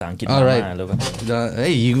อังกฤษ Alright. มาหรือว่า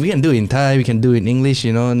Hey, we can do it in Thai, we can do it in English,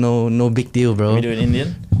 no big deal, bro. we do it in Indian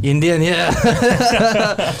Indian, yeah.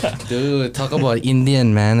 Dude, talk about Indian,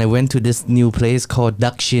 man. I went to this new place called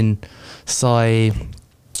Dakshin. Soy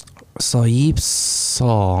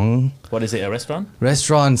 22 what is it a restaurant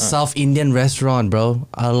restaurant South Indian restaurant bro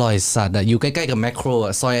อร่อยสัตว์อ่ะอยู่ใกล้ๆกับแมคโครอ่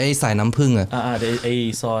ะซอยไอ้สายน้ำผึ้งอ่ะ ไอ้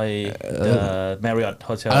ซอย the Marriott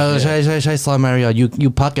Hotel ใช่ซอย Marriott you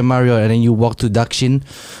park at Marriott and then you walk to Dakshin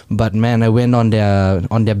but man I went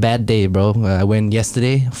on their bad day bro I went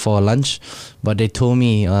yesterday for lunch but they told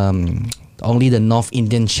me only the North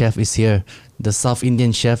Indian chef is here the South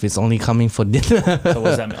Indian chef is only coming for dinner. So what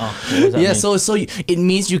does that mean? What does that mean? So it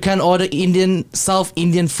means you can order South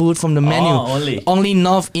Indian food from the menu. Only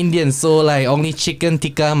North Indian. So like only chicken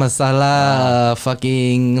tikka masala,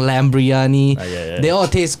 fucking lamb biryani. Yeah. They all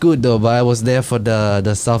taste good though. But I was there for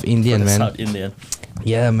the South Indian, For the man. South Indian.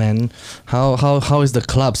 Yeah, man. How is the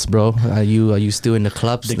clubs, bro? Are you still in the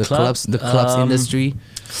clubs? The clubs industry.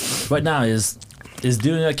 Right now is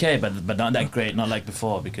doing okay, but not that great, not like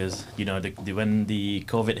before, because when the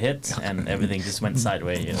COVID hit and everything just went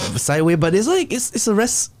sideways. Sideways, but it's like it's a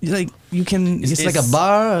rest. Like you can, it's like a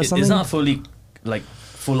bar or something. It's not fully like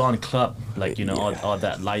full on club, like all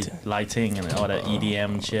that lighting and all that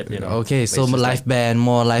EDM shit. Okay, so live band,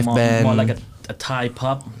 more band, more like a Thai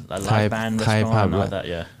pub, a live band restaurant, pub, all that.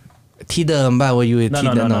 Yeah. ที่เดิมป่ะ were you at ที่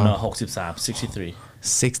เดิม No 63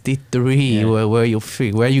 63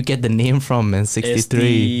 where you get the name from man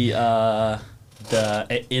 63 it's the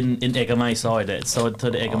in Ekamai soil that so to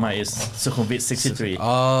the Ekamai is Sukhumvit 63.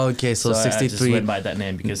 Oh, okay, so 63. I just went by that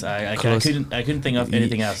name because I couldn't think of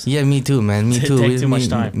anything else. Yeah, me too, man. Me too. It takes too much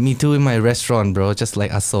time. Me too in my restaurant, bro. Just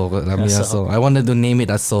like Asok. Asok. I wanted to name it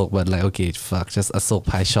Asok, but like okay, fuck, just Asok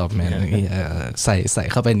Pie Shop, man. Yeah. ใส่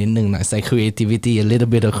เข้าไปนิดนึงหน่อยใส่ creativity, a little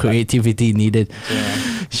bit of creativity needed.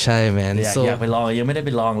 ใช่ man. อยากไปลองยังไม่ได้ไป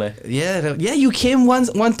ลองเลย Yeah, you came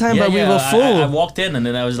one time, but we were full. I walked in and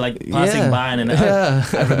then I was like passing by and then I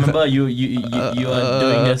remember you were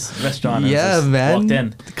doing this restaurant. Yeah, man. Walked in.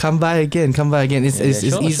 Come by again. It's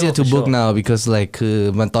easier to book now because like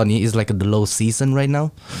มันตอนนี้ is like the low season right now.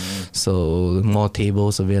 So more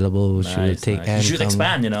tables available. Should take nice. You should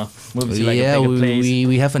expand, move to like a bigger place.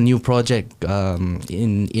 we have a new project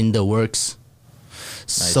in the works.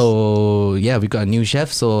 Nice. So yeah, we got a new chef.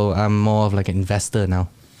 So I'm more of like an investor now.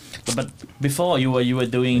 But before you were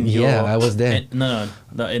doing I was there. No,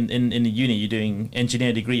 in the uni you're doing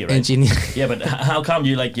engineer degree, right? Engineer. Yeah, but how come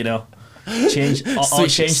you change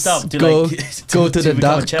stuff to go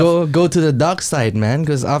to the dark side, man?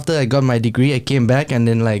 Because after I got my degree, I came back and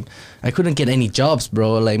then like I couldn't get any jobs, bro.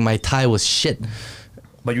 Like my Thai was shit.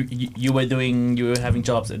 But you were having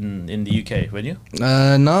jobs in the UK, weren't you?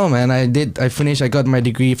 No, man. I finished. I got my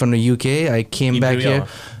degree from the UK. I came back here.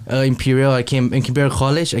 Imperial. Imperial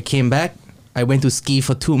College. I came back. I went to ski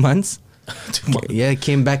for 2 months. 2 months. Yeah,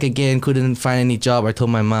 came back again. Couldn't find any job. I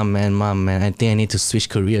told my mom, I think I need to switch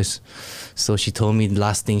careers. So she told me the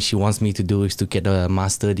last thing she wants me to do is to get a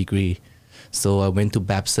master degree. So I went to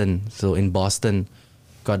Babson. So in Boston,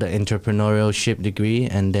 got an entrepreneurship degree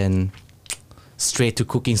and then straight to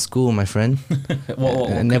cooking school, my friend. what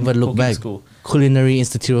never look back. School? Culinary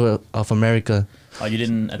Institute of America. Oh, you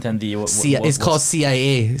didn't attend the... it's called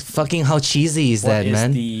CIA. Fucking how cheesy is that, man? What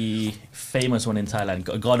is the famous one in Thailand?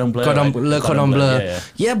 Cordon Bleu, Le Cordon Bleu.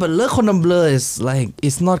 Yeah, but Le Cordon Bleu is like,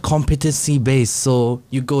 it's not competency based. So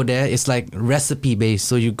you go there, it's like recipe based.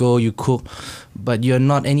 So you go, you cook, but you're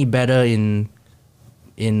not any better you're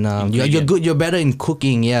good, you're better in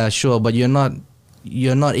cooking, yeah, sure, but you're not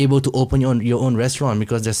able to open your own restaurant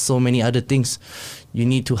because there's so many other things. You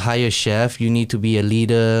need to hire a chef, you need to be a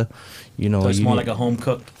leader, So it's more like a home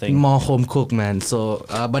cook thing. More home cook, man. So,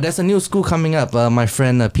 but there's a new school coming up. My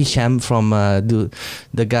friend Picham from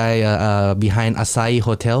the guy behind Acai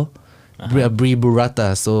Hotel, Bri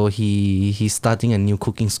Burrata. So he's starting a new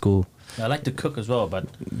cooking school. I like to cook as well, but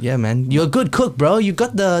yeah, man, you're a good cook, bro. You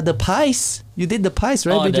got the pies. You did the pies,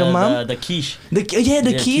 right, with your mom? The quiche. The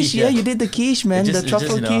quiche. Yeah, you did the quiche, man. The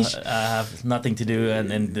truffle quiche. I have nothing to do,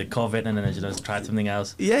 and the COVID, and then I just tried something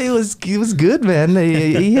else. Yeah, it was good, man.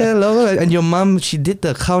 Yeah, and your mom, she did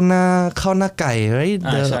the khao na kai, right?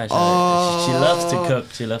 She loves to cook.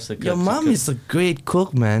 Your mom is a great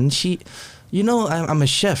cook, man. I'm a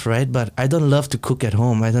chef, right? But I don't love to cook at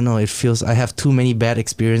home. I don't know. It feels I have too many bad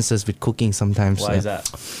experiences with cooking sometimes. Why is that?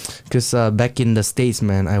 Because back in the States,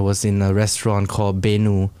 man, I was in a restaurant called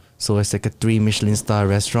Benu. So it's like a 3 Michelin star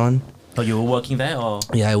restaurant. Oh, you were working there? Or?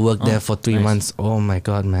 Yeah, I worked there for 3 months. Oh my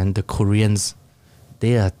God, man. The Koreans,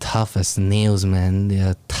 they are tough as nails, man. They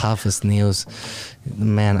are tough as nails.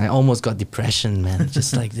 Man, I almost got depression, man.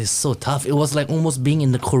 Just like this, so tough. It was like almost being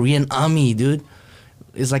in the Korean army, dude.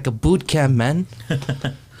 It's like a boot camp, man.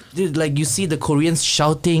 Dude, like you see the Koreans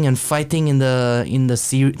shouting and fighting in the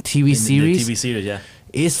TV series. The TV series, yeah.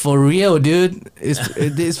 It's for real, dude.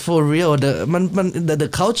 It's for real. The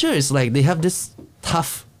culture is like they have this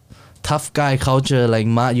tough guy culture. Like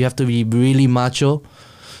you have to be really macho.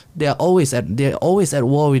 They're always at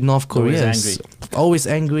war with North Korea. Always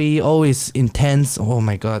angry, always intense. Oh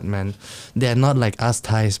my god, man. They're not like us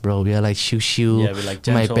Thais, bro. We are like shiu. Yeah, we like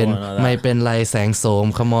gentle and all that. ไม่เป็นไรแสงโสม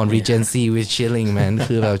Come on, Regency, we're chilling, man.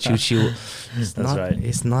 คือแบบชิว That's right.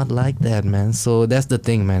 It's not like that, man. So that's the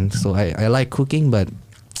thing, man. So I like cooking, but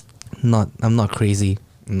I'm not crazy.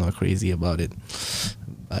 I'm not crazy about it.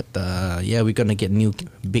 But yeah, we're gonna get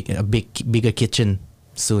bigger kitchen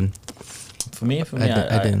soon. For me,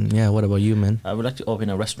 yeah. What about you, man? I would like to open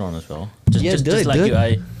a restaurant as well. Just like do you,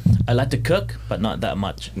 it. I like to cook, but not that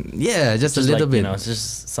much. Yeah, just a little like, bit. You know,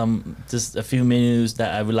 just a few menus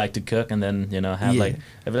that I would like to cook, and then have I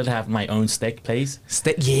would like to have my own steak place.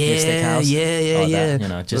 Steakhouse. Yeah. That, you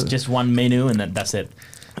know, just one menu, and then that's it.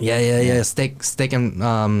 Yeah. Steak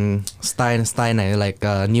and style like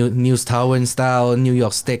News Tower style, New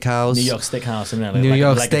York Steakhouse. New York Steakhouse, you know, New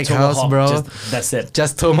York Steakhouse, bro. That's it.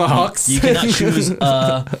 Just tomahawks. You cannot choose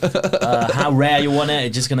how rare you want it.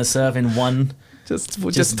 It's just gonna serve in one.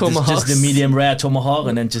 Just tomahawks. Just the medium rare tomahawk,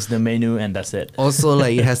 and then just the menu, and that's it. Also,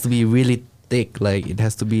 like it has to be really thick. Like it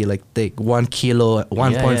has to be like thick, 1 kilo,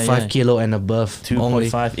 1.5 kilo and above.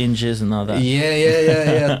 2.5 inches and all that.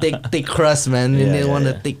 Yeah. thick crust, man. They want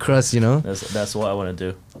a thick crust, you know. That's what I want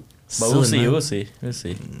to do. But Soon, we'll see.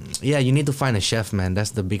 Yeah, you need to find a chef, man.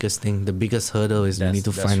 That's the biggest thing. The biggest hurdle is you need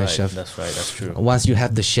to find a chef. That's right. That's true. Once you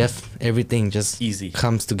have the chef, everything just easy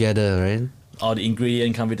comes together, right? All the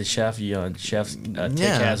ingredients come with the chef. Chefs take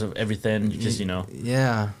care of everything. You just you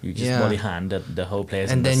just body hand the whole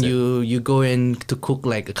place. And then you go in to cook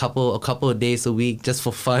like a couple of days a week just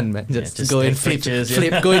for fun, man. Just go in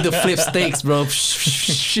go into flip steaks, bro.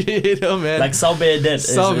 Shit, oh man. Like Salbe did.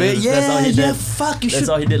 Fuck, that's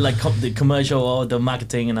all he did. Like the commercial or the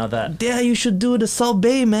marketing and all that. Yeah, you should do the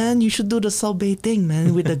Salbe, man. You should do the Salbe thing,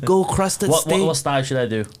 man, with the gold crusted steak. What style should I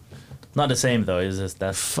do? Not the same though. It's just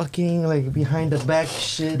that fucking like behind the back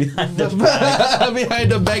shit. Behind the back.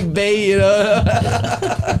 Behind the back bay, you know.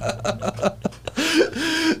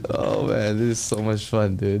 Oh man, this is so much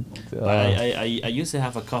fun, dude. I used to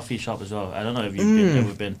have a coffee shop as well. I don't know if you've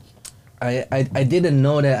ever been. I didn't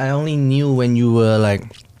know that. I only knew when you were like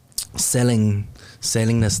selling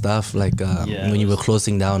the stuff, like when you were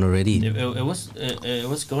closing down already. It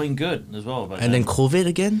was going good as well. But then COVID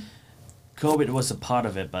again. COVID was a part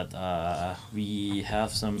of it, but we have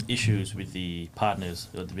some issues with the partners,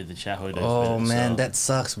 with the shareholders. Oh man, that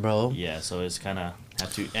sucks, bro. Yeah, so it's kind of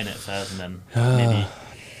have to end it first, and then maybe.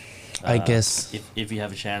 I guess if we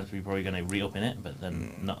have a chance, we're probably gonna reopen it, but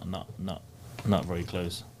then not very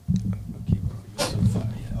close. Okay, so far.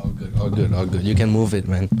 Yeah, all good. You can move it,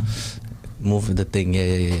 man. Move the thing.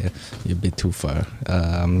 Yeah. You're a bit too far.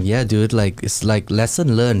 Yeah, dude. Like it's like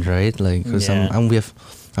lesson learned, right? Like, cause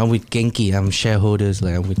I'm with Genki. I'm shareholders.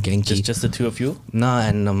 Like I'm with Genki. Just the two of you? No,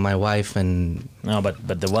 and my wife and. No, but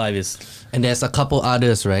the wife is. And there's a couple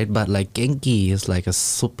others, right? But like Genki is like a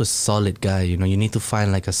super solid guy. You know, you need to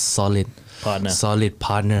find like a solid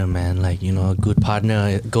partner, man. Like a good partner.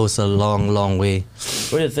 It goes a long way.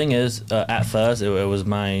 Well, the thing is, at first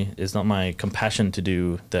it's not my compassion to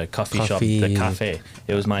do the coffee shop, the cafe.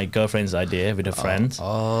 It was my girlfriend's idea with her friends.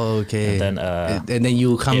 Oh, okay. And then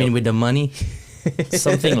you come in with the money.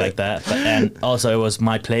 Something like that, and also it was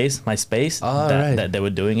my place, my space that they were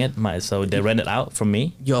doing it. So they rented out from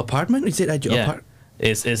me. Your apartment? Is it at your apartment?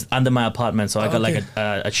 It's under my apartment. So I got like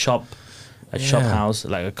a shop house,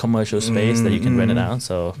 like a commercial space that you can rent it out.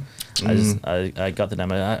 So I got the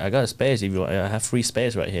name. I got a space. If you want, I have free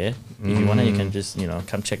space right here. If you want it, you can just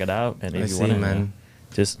come check it out. And if you want it,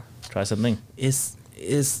 just try something. Is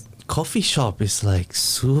coffee shop is like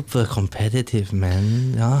super competitive,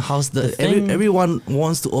 man. How's everyone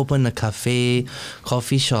wants to open a coffee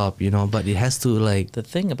shop, but it has to like. The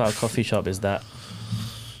thing about coffee shop is that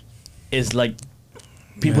it's like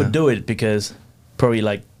people do it because probably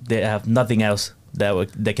like they have nothing else that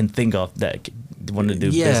they can think of that they want to do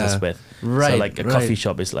business with. Right. So like a coffee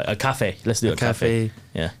shop is like a cafe. Let's do a cafe.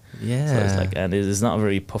 Yeah. So it's like, and it's not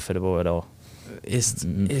very profitable at all. It's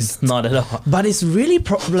not at all. But it's really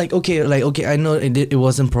okay. I know it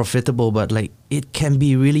wasn't profitable, but like it can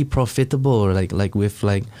be really profitable. Like with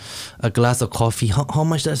like a glass of coffee. How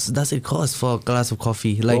much does it cost for a glass of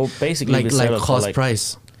coffee? Like basically like cost like,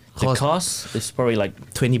 price. The cost is probably like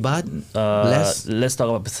 20 baht? Less? Let's talk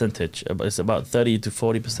about percentage. It's about 30 to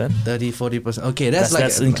 40%. 30-40%. Okay,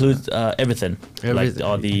 that's includes everything. Like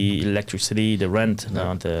all the electricity, the rent,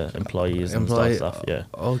 the employees and stuff. Yeah.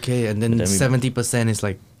 Okay, and then 70% is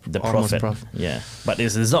like the profit. Yeah, but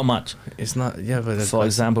it's not much. It's not. Yeah, but for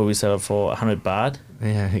example, we sell for 100 baht.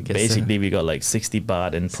 Yeah, I guess basically we got like 60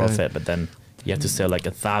 baht in profit, but then you have to sell like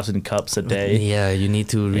 1,000 cups a day. Yeah, you need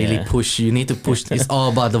to really push. You need to push. It's all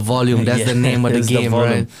about the volume. That's the name of the game,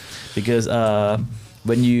 right? Because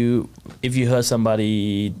if you heard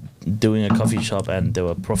somebody doing a coffee shop and they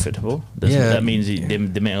were profitable, that means they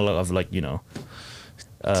make a lot of like they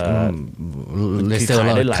sell a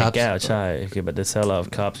lot of cups. Okay, but they sell a lot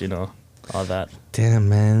of cups, all that. Damn,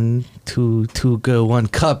 man, two girl, one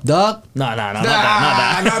cup, dog. No, not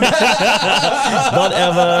that. Don't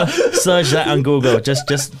ever search that on Google. Just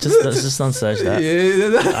don't search that.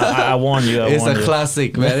 I warn you. It's a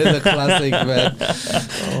classic, man. It's a classic, man.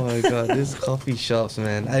 Oh my god, these coffee shops,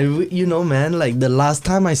 man. Man, like the last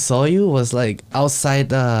time I saw you was like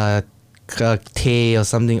outside Tay or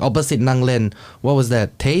something opposite Nang Len. What was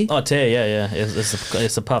that? Tay? Oh, Tay, yeah.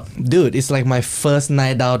 It's a pub. Dude, it's like my first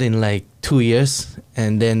night out in like 2 years,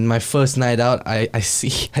 and then my first night out, I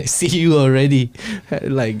see you already.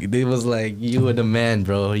 Like it was like you were the man,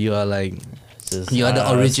 bro. You are like you are the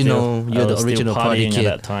original. You're the original party kid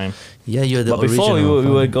at that time. Yeah, you're the original. But before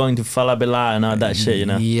we were going to Falabella and all that shit,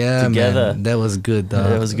 Yeah, together. Man, that was good, dog.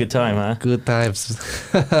 That was a good time, huh? Good times.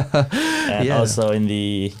 And also in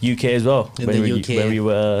the UK as well. When we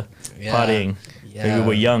were partying. Yeah. When we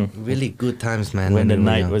were young. Really good times, man. When the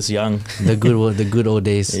night was young. the good old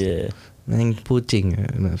days. Yeah. แม่งพูดจริง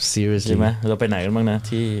seriously ใช่ไหมเราไปไหนกันบ้างนะ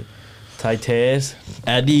ที่ Thai Taste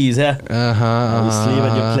Addies ใช่ไหม we sleep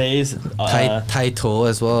at your place Thai Toe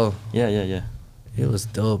as well yeah it was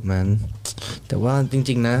dope man แต่ว่าจ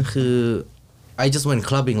ริงๆนะคือ I just went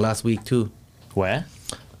clubbing last week too where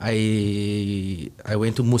I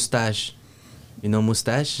went to Mustache you know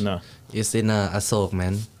Mustache no it's in Asok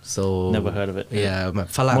man so never heard of it yeah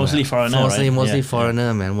ฝรั่ง mostly foreigner mostly foreigner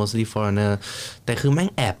man mostly foreigner แต่คือแม่ง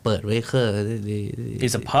แอบเปิดไว้คือ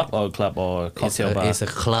it's a pub or a club or cocktail bar it's a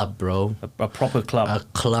club bro a proper club a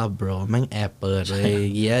club bro แม่งแอบเปิดเลย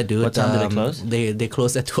yeah dude what time do they close they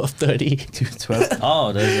close at 12:30 oh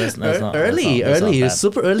that's not early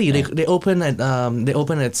super early they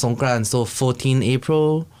open at Songkran so 14 April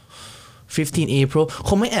 15 April ค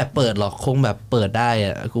งไม่แอบเปิดหรอกคงแบบเปิดได้อ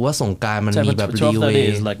ะกูว่าสงกรานต์มันมีแบบ leeway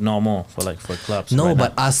is like normal for clubs no right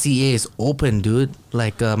but now. RCA is open dude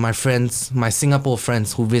like my Singapore friends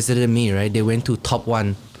who visited me right they went to Top One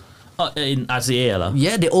in RCA เหรอ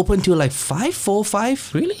yeah they open till like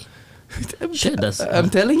 5 really shit that's I'm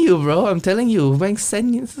telling you bro I'm telling you แม่งเส้น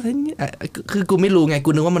คือกูไม่รู้ไงกู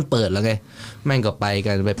นึกว่ามันเปิดแล้วไงแม่งก็ไป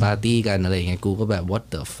กันไปปาร์ตี้กันอะไรอย่างเงี้ยกูก็แบบ what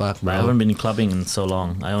the fuck bro I haven't been clubbing in so long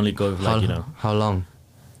I only go like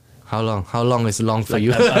how long is long for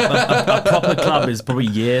you a proper club is probably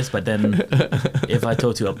years but then if I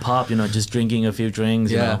talk to a pub just drinking a few drinks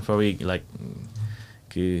probably like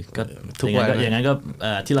คือก็ทุกวันอย่างนั้นก็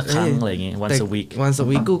ที่ละครั้งอะไรอย่างงี้ once a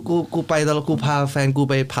week กูไปตลอดกูพาแฟนกู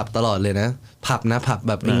ไปผับตลอดเลยนะผับแ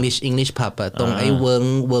บบ English ผับอะตรงไอ้เวิ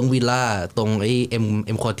ร์งวิลล่าตรงไอ้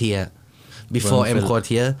M Quartier before M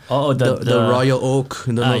Quartier the Royal Oak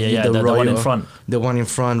the one in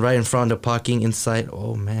front right in front of the parking inside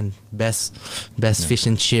oh man best fish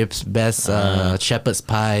and chips best shepherd's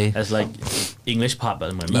pie that's like English pub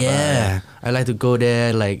เหมือนแบบ I like to go there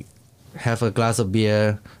like have a glass of beer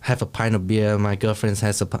have a pint of beer my girlfriend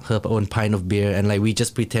has her own pint of beer and like we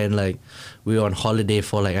just pretend like we're on holiday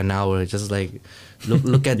for like an hour just like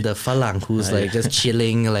look at the falang who's like just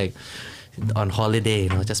chilling like on holiday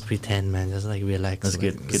just pretend man just like relax that's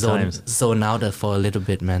good times zone out for a little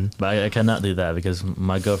bit man but I cannot do that because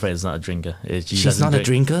my girlfriend is not a drinker she's not a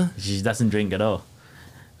drinker she doesn't drink at all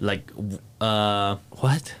like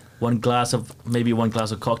what one glass of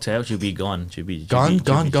cocktail she'll be gone she'll be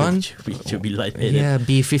like yeah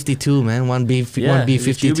B52 man one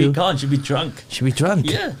B52 she'll be gone she'll be drunk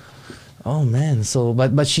yeah oh man so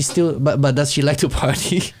but she still but does she like to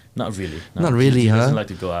party not really she doesn't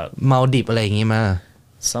like to go out เมาดิบอะไรอย่างงี้มา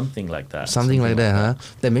something like that ฮะ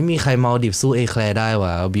แต่ไม่มีใครเมาดิบสู้เอแคลร์ได้ว่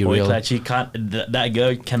ะ I'll be real Eclair she can't that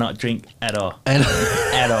girl cannot drink at all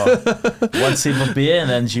at all one sip of beer and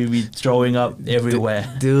then she'll be throwing up everywhere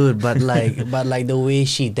dude but like the way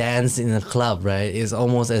she danced in the club right is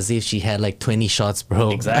almost as if she had like 20 shots bro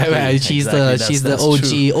exactly she's the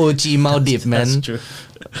OG เมาดิบman that's true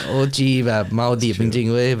OG แบบเมาดิบจริง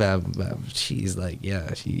ๆเว้ยแบบ she's like yeah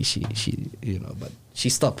she but she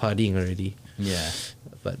stopped partying already yeah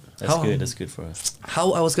But That's good. That's good for us. How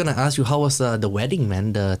I was gonna ask you, how was the wedding, man?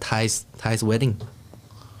 The Thai's wedding.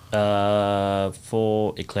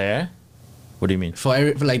 For Eclair, what do you mean? For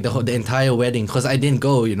like the entire wedding, cause I didn't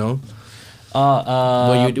go, you know.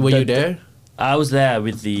 Were you there? I was there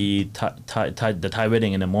with the Thai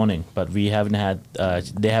wedding in the morning, but we haven't had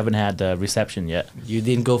they haven't had the reception yet. You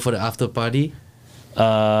didn't go for the after party?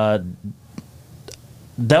 There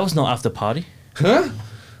was no after party. Huh?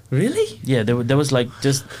 Really? Yeah, there was like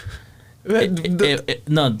just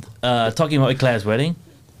talking about Eclair's wedding.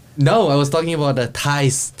 No, I was talking about the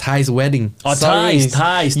Thai's wedding. Oh, Sorry.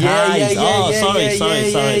 Thai's. Yeah.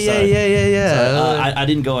 I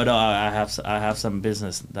didn't go at all. I have some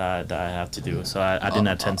business that I have to do, so I didn't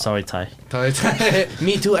attend. Sorry, Thai.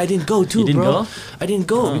 Me too. I didn't go too, You didn't bro. go? I didn't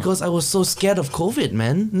go because I was so scared of COVID,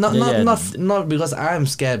 man. Not because I'm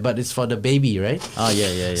scared, but it's for the baby, right? Oh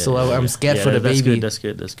yeah. So I'm scared for the baby. That's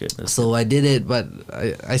good. So I did it, but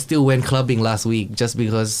I still went clubbing last week just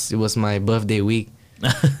because it was my birthday week.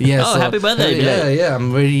 Yeah. Oh, so, happy birthday! Yeah.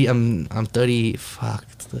 I'm 30. Fuck.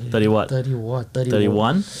 30 what? 30 what?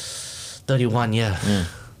 31. 31. Yeah.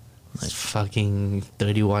 It's fucking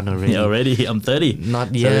 31 already. Yeah, already. I'm 30. Not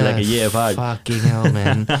So yet. like a year apart. Fucking hell,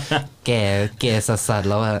 man. แก่สัสๆ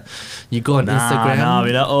แล้วอะ You go on Instagram. No,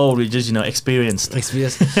 we're not old. We're just experienced.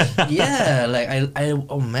 Experience. Yeah, like I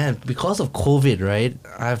oh man, because of COVID, right?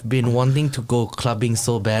 I've been wanting to go clubbing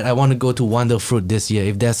so bad. I want to go to Wonderfruit this year.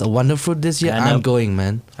 If there's a Wonderfruit this year, I'm going,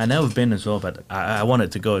 man. I never been as well, but I wanted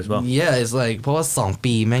to go as well. Yeah, it's like เพราะว่า2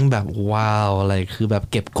 ปีแม่งแบบว้าวอะไรคือแบบ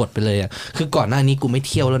เก็บกดไปเลยอะคือก่อนหน้านี้กูไม่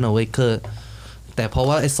เที่ยวแล้วนะเว้ยคือแต่เพราะ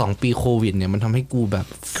ว่าไอ้2 ปีโควิดเนี่ยมันทำให้กูแบบ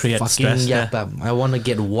Create fucking stress, อยากแบบ I wanna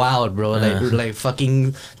get wild bro like fucking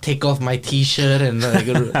take off my t-shirt and like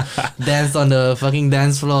dance on the fucking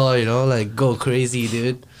dance floor, you know, like go crazy,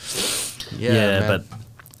 dude. Yeah, man. but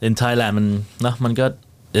in Thailandมันก็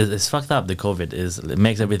it's fucked up. The COVID it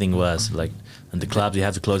makes everything worse. Like in the clubs you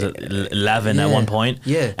have to close at 11 at one point.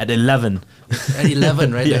 Yeah. At 11. At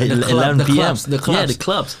 11, right? Yeah, the 11 the p.m. clubs, the clubs. Yeah, the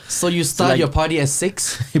clubs. So you start like- your party at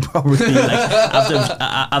 6? You probably like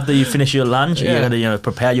after you finish your lunch, Yeah. you're gonna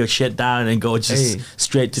prepare your shit down and go just Hey.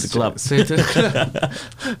 straight to the club. Straight to the club.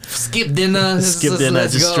 Skip dinner. Skip dinner,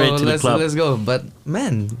 Let's just go. straight to the club. Let's go. But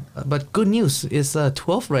man, but good news. It's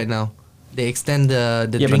 12 right now. They extend the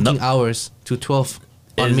Yeah, but drinking not- hours to 12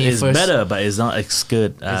 on May It's 1st. better, but it's not as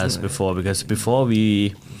good as not- before because before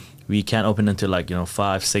we can't open until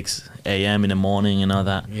 5, 6 a.m. in the morning and all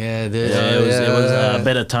that. Yeah, It was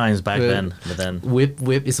better times back then. But then Whip.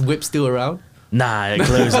 Is Whip still around? nah, it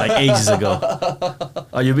closed like ages ago.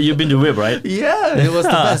 Oh, you've been to Whip, right? Yeah, it was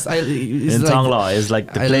the best. It's In like- Tonglaw, it's like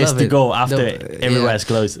the I place love to it. go after everywhere yeah. is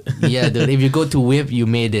closed. Yeah, dude. If you go to Whip, you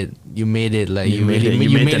made it. You made it. Like you made it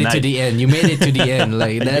to night. the end. You made it to the end.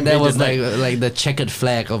 Like You that made was the like the checkered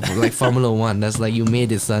flag of like Formula One. That's like you made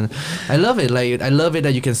it, son. I love it. Like I love it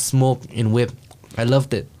that you can smoke in Whip. I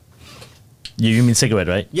loved it. You mean cigarette,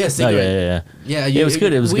 right? Yeah, Oh, cigarette. yeah. Yeah, It was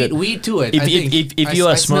good. It was weed, good. Weed too. If you are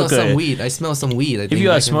a I smell smoker, some weed. I smell some weed. I if think you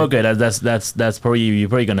are a back in smoker, that's probably you're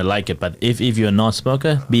probably gonna like it. But if you're a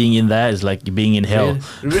non-smoker, being in there is like being in hell.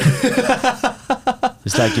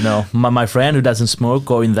 It's like my friend who doesn't smoke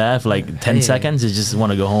go in there for like 10 Hey. seconds. He just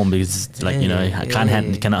want to go home because it's like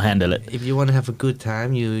cannot handle it. If you want to have a good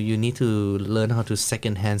time, you need to learn how to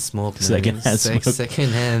secondhand smoke. Man. Secondhand smoke.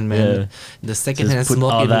 Secondhand, man. Yeah. The secondhand Just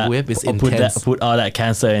smoke in the Whip is intense. Put all that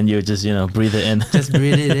cancer and you just breathe it in. Just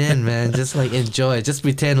breathe it in, man. Just like enjoy. Just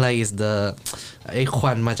pretend like it's the ไอ้ค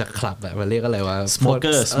วันมาจากคลับแบบมันเรียกอะไรวะ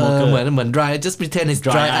Smoker เหมือน dry. Just pretend it's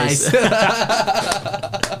dry ice.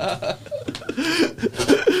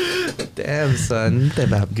 Damn son แต่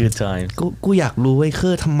แบบ Good time. กูอยากรู้ไว้คื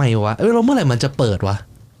อทำไมวะแล้วเมื่อไหร่มันจะเปิดวะ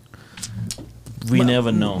We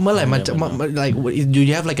never know. เมื่อไหร่มัน We จะ never know. like do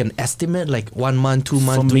you have like an estimate like 1 month 2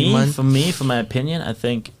 months 3 months For my opinion, I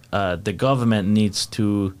think the government needs to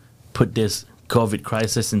put this COVID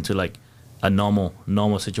crisis into like a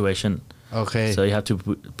normal situation. Okay. So you have to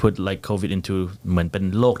put like COVID into เหมือนเป็น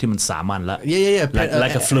โรคที่มันสามัญละ Yeah.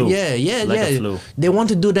 Like a flu. Yeah. a flu. They want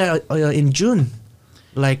to do that in June,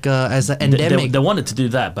 like as an endemic. They wanted to do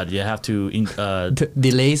that, but you have to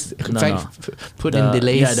Delays. No. Put in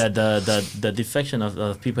delays. Yeah, the defection of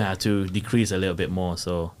people have to decrease a little bit more.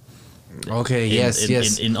 So Okay. Yes.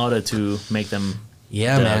 In order to make them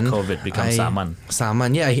Yeah, the man. COVID becomes saman.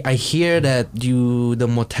 Yeah, I hear that the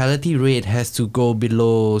mortality rate has to go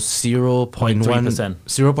below 0.1, 0.3%.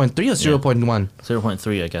 0.3 or 0.1.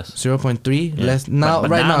 0.3, I guess. 0.3 Yeah. less now. But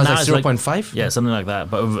Right now it's like it's 0.5. Yeah, something like that.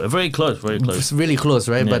 But very close. It's really close,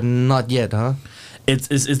 right? Yeah. But not yet, huh?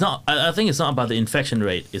 It's not. I think it's not about the infection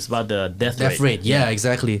rate. It's about the death rate. Death rate. Yeah,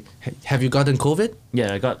 exactly. Have you gotten COVID?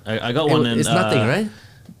 Yeah, I got one. It's nothing, right?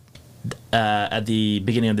 At the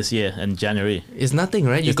beginning of this year in January. It's nothing,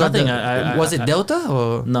 right? You It's got nothing. Was it Delta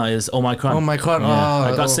or No, it's Omicron. Omicron? Yeah.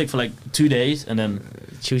 Oh, I got sick for like 2 days and then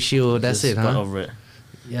Chill. That's just it, got huh? over it.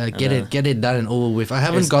 Yeah, get it done and over with. I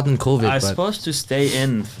haven't gotten COVID, I was but supposed to stay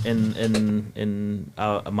in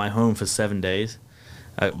my home for 7 days.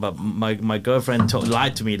 But my girlfriend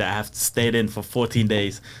lied to me that I have to stay in for 14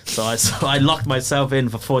 days. So I locked myself in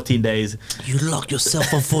for 14 days. you locked yourself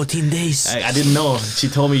for 14 days. I didn't know. She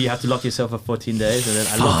told me you have to lock yourself for 14 days, and then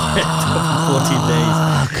I locked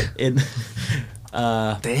myself for 14 days.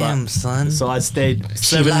 Damn, son. So I stayed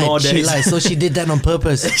She 7 more lied. days. So she did that on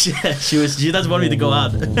purpose. She doesn't want me to go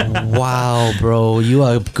out. Wow, bro, you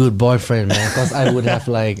are a good boyfriend, man. Because I would have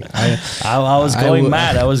like I was going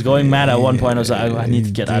mad. I was going mad at one point. I was like, I need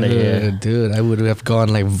to get out of here. Dude, I would have gone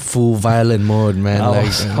like full violent mode, man.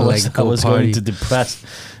 I was going to depress.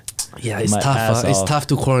 Yeah, it's my tough. ass It's off. tough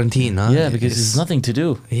to quarantine, huh? Yeah, because there's nothing to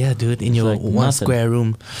do. Yeah, dude, in your like one nothing. square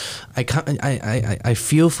room, I can't. I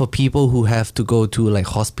feel for people who have to go to like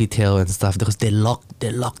hospital and stuff because they lock the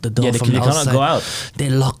door Yeah, from they the cannot outside. go out. They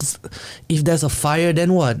lock. If there's a fire,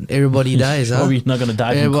 then what? Everybody dies, huh? Probably not gonna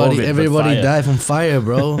die from COVID, but Everybody fire. die from fire,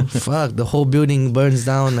 bro. Fuck, the whole building burns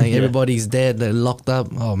down. Like Yeah. everybody's dead. They're locked up.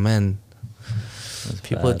 Oh man,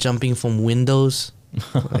 people bad. jumping from windows.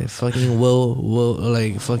 Like fucking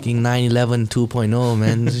like fucking 9/11 2.0,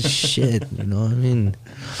 man. Shit, you know what I mean?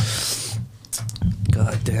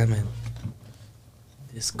 God damn it.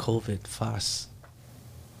 This COVID farce.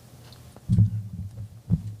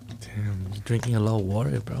 Damn, you're drinking a lot of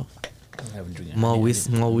water, bro. I haven't drinking More any- whis-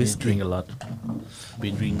 I more need to whiskey. Drink a lot.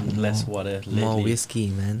 Been drinking less water lately. More whiskey,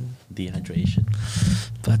 man. Dehydration.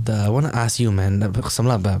 But I want to ask you, man,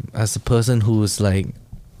 as a person who's like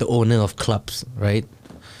the owner of clubs, right?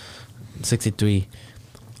 63.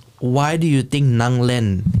 Why do you think Nang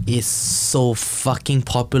Len is so fucking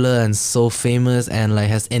popular and so famous and like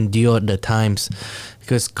has endured the times?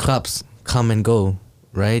 Because clubs come and go,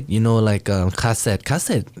 right? You know, like cassette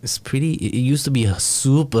is pretty. It used to be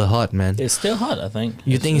super hot, man. It's still hot, I think.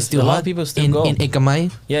 You think it's still a hot? lot of people still in, go. in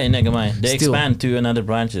Ekamai? Yeah, in Ekamai. They Still. expand to another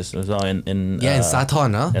branches as well in In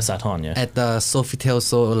Sathon, huh? Yeah, Sathon, yeah. At the Sofitel,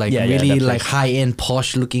 so like Yeah, really that like place. high end,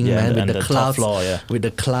 posh looking, Yeah, man, and with the the top clouds, floor, yeah. with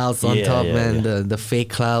the clouds on Yeah, top, yeah, man, yeah. the fake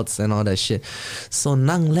clouds and all that shit. So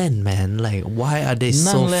Nang Len, man, like why are they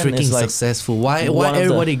so Nang Len freaking is, like, successful? Why one of the-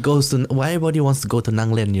 everybody wants to go to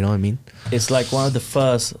Nang Len? You know what I mean? It's like one of the first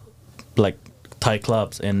like Thai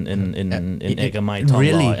clubs in Ekamai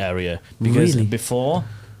really? Tonglaw area. Because Really? before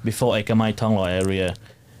Ekamai Tonglaw area,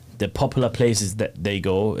 the popular places that they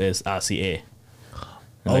go is RCA.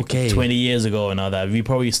 Like Okay. 20 years ago and all that. We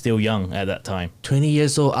probably still young at that time. 20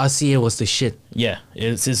 years old, RCA was the shit. Yeah,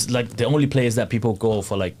 it's like the only place that people go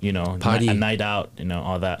for, like, you know, Party. a night out, you know,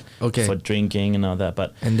 all that. Okay. For drinking and all that.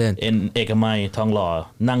 But And then? in Ekamai Tonglaw,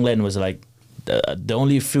 Nang Len was like the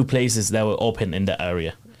only few places that were open in that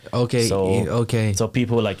area. Okay, okay. So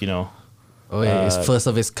people, like, you know, Oh yeah, it's first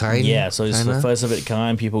of its kind. yeah, so it's kinda? the first of its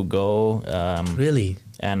kind. People go, Really?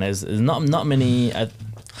 and there's not many.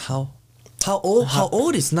 How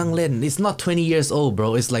old is Nang Len? It's not 20 years old,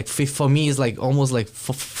 bro. It's like for me, it's like almost like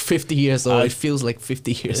 50 years old. It feels like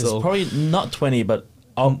 50 years It's old. probably not 20, but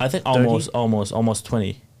I think 30? almost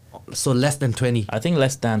 20. So less than 20. I think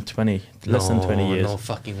less than 20, less than 20 years. No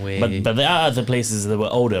fucking way. But there are other places that were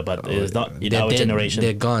older, but it's not in They're our dead. generation.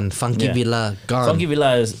 They're gone. Funky Yeah. Villa gone. Funky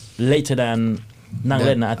Villa is later than Nang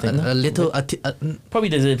Len, I think. A little. Probably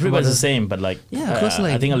pretty much the same, but like, Yeah, 'cause I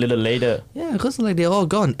like- think a little later. Yeah, because like they're all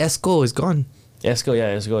gone. Esco is gone.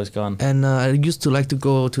 Esco is gone. And I used to like to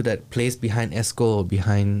go to that place behind Esco,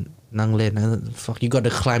 behind Nang Len. Fuck, you got to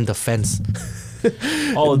climb the fence.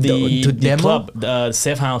 Oh, the demo? club, the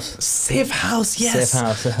Safe House. Safe House, yes. Safe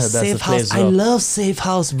House, that's Safe the House. place as I well. love Safe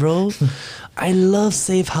House, bro. I love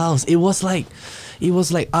Safe House. It was like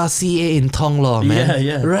RCA in Tonglaw, man.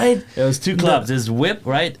 Yeah, yeah. Right? There was two clubs. There's Whip,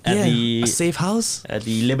 right, at A Safe House.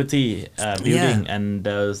 the Liberty building, and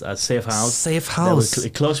there's a Safe House. Safe That House. was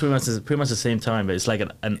close pretty much the same time, but it's like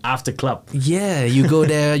an after club. Yeah, you go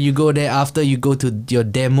there. You go there after you go to your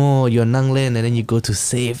demo, your Nang Len, and then you go to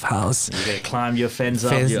Safe House. You gotta climb your fence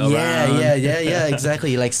up. Fence- You're yeah, around. yeah,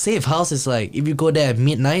 exactly. Like Safe House is like if you go there at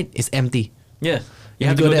midnight, it's empty. Yeah. You You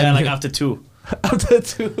have to go go there there and like you- after 2. After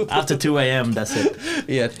 2. After 2 a.m., that's it.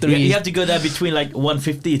 Yeah, You 3. have to go there between like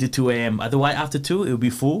 1:50 to 2 a.m. Otherwise, after 2, it will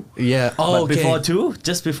be full. Yeah. Oh, But okay. before 2,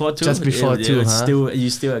 just before 2, Just before 2, it's huh?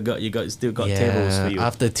 still got tables for you.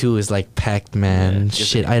 After 2 is like packed, man. Yeah, 'cause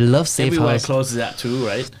Shit, I love Safe Everywhere House. closes at 2,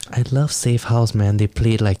 right? I love Safe House, man. They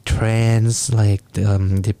play like trance, like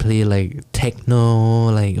they play like techno,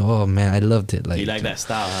 like oh man, I loved it. Like You like that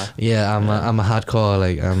style, huh? Yeah, I'm a hardcore,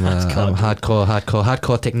 like I'm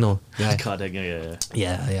hardcore techno. Yeah. Yeah. God,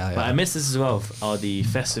 Yeah. But I miss this as well, or the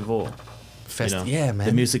festival. Yeah, man.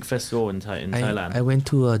 The music festival in Thailand. I went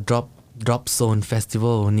to a drop zone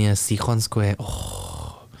festival near Seacon Square.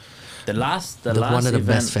 Oh, The last one of the event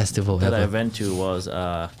best festival that I ever. went to was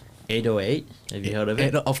 808. Have you heard of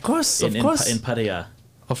it? Of course, in Pattaya.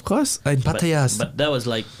 of course, in Pattaya. But that was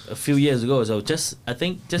like a few years ago. So I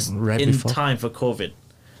think Right in before. time for COVID,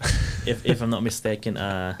 if I'm not mistaken.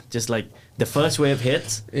 Just like the first wave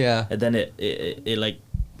hits, Yeah. and then it like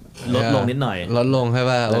ลดลงนิดหน่อย ลดลงใช่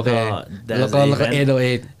ป่ะ แล้ โอ ว เค ก็ แล้วก็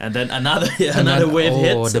 808 and then another wave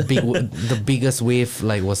hits. The biggest wave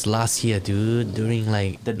like was last year, dude, during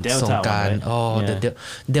like The Delta สงกรานต์ one, right? Oh, the Yeah.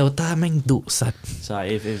 Delta แม่งดุสัตว์ So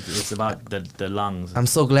if it's about the lungs. I'm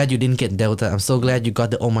so glad you didn't get Delta. I'm so glad you got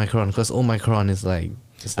the Omicron because Omicron is like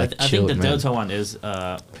it's like I think chilled, the man. Delta one is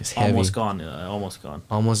It's heavy. almost gone. Almost gone.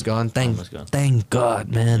 Almost gone. Almost gone. Thank God,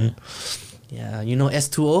 man. Yeah, you know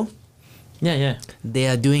S2O? Yeah. They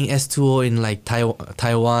are doing S2O in like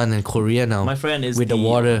Taiwan and Korea now. My friend is with the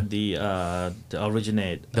water. The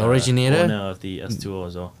originator? owner of the S2O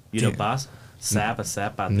as well. You know Bas? Sap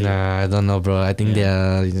party. Nah, I don't know, bro. I think Yeah. they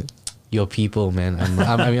are your people, man.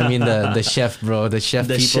 I mean the chef, bro. The chef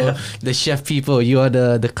The people. chef. The chef people. You are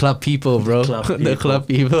the club people, bro. club The people. club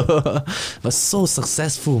people. But so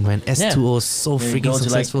successful, man. S2O is so You freaking go to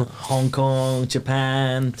successful. like Hong Kong,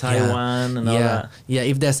 Japan, Taiwan, and all that.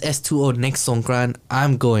 Yeah, if there's S2O next Songkran,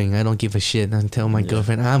 I'm going. I don't give a shit. I tell my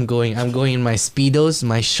girlfriend, I'm going. I'm going in my Speedos,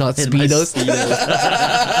 my short In my Speedos. Speedos.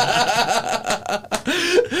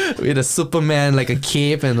 With a Superman, like a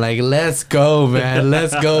cape, and like, let's go, man.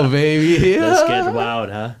 Let's go, baby. Let's get wild,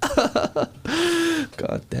 huh?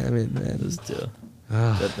 God damn it, man. Still.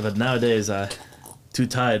 Ah, But nowadays, too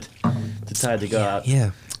tired to go out.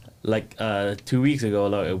 yeah. Like 2 weeks ago,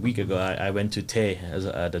 like a week ago, I went to Tay, as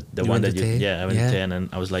the You one went that to Tay? I went to Tay, and then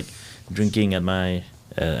I was like drinking at my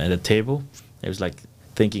at the table. It was like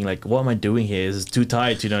thinking like, what am I doing here? It's too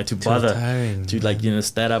tired, to bother, tiring, to like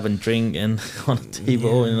stand up and drink and on the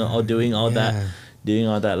table, or doing all that,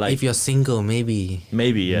 like If you're single, maybe.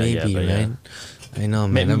 maybe but right? I know,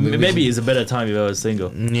 man. Maybe it's a better time if I was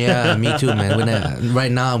single. Yeah, me too, man.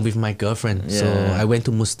 Right now I'm with my girlfriend, so Yeah. I went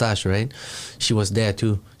to Mustache, right? She was there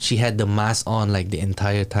too. She had the mask on like the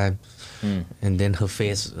entire time, and then her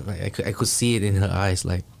face, like, I could see it in her eyes,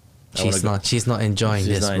 like she's not enjoying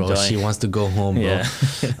She's this, not bro. enjoying. She wants to go home, bro. Yeah.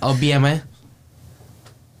 Oh, BMI.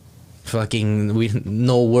 Fucking with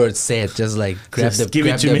no words said, just like grab Just give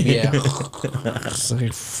it to me. beer. It's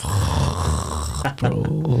like,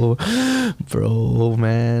 bro,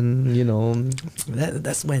 man,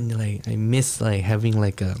 that's when like I miss like having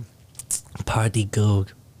like a party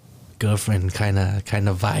girlfriend kind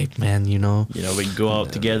of vibe, man. We go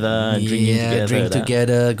out together, drinking together. Drink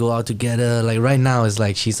together, go out together. Like right now, it's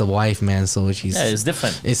like she's a wife, man. So she's it's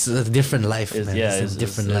different. It's a different life, It's- man. yeah, it's a it's-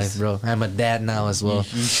 different it's- life, bro. I'm a dad now as well.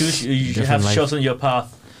 You Different have life. chosen your path.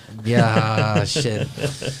 Yeah, shit.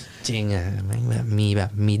 จริงอ่ะแม่งแบบ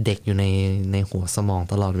มีเด็กอยู่ในหัวสมอง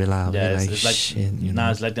ตลอดเวลา Yeah, like it's like shit, now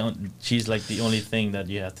it's like she's like the only thing that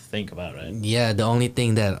you have to think about, right? Yeah, the only thing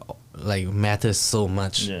that like matters so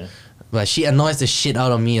much. Yeah. But she annoys the shit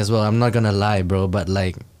out of me as well. I'm not gonna lie, bro. But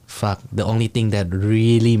like, fuck, the only thing that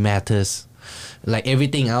really matters, like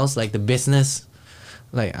everything else, like the business,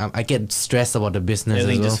 like I get stressed about the business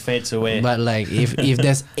Everything as well. just fades away. But like, if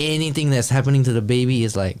there's anything that's happening to the baby,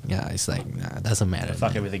 it's like, nah, it doesn't matter. Fuck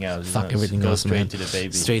man. everything else. Fuck everything Go else, straight man. to the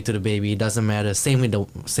baby. Straight to the baby. It doesn't matter. Same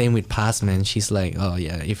with Paz, man. She's like, oh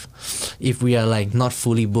yeah, if we are like not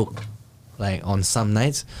fully booked, like on some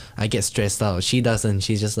nights, I get stressed out. She doesn't.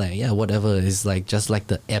 She's just like, yeah, whatever. It's like just like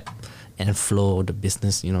the ebb and flow of the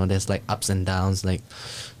business. There's like ups and downs. Like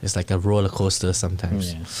it's like a roller coaster sometimes.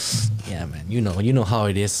 Yeah, man. You know how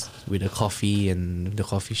it is with the coffee and the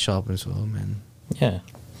coffee shop as well, man. Yeah.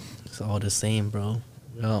 It's all the same, bro.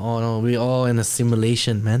 We're all in a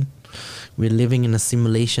simulation, man. We're living in a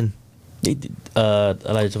simulation.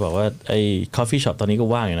 อะไรจะบอกว่าไอ้ coffee shop ตอนนี้ก็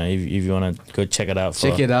ว่างอยู่นะ if you wanna go check it out for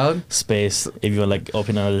Check it out. space if you want like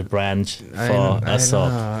open another branch for I us know.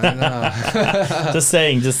 just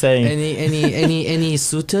saying Any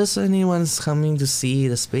suitors? Anyone's coming to see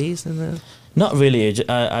the space and Not really.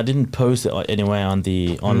 I didn't post it anywhere on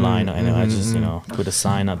the online or anywhere. I just put a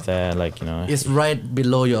sign up there, like It's right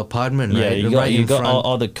below your apartment, yeah, right? you in got front.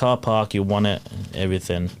 all the car park. You want it,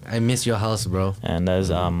 everything. I miss your house, bro. And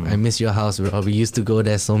there's I miss your house, bro. We used to go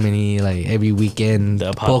there so many, like every weekend.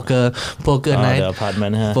 The Poker night. the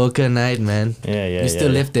apartment, huh? Poker night, man. Yeah. You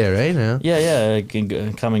still live there, right? No? Yeah. It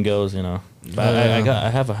can come and goes, But I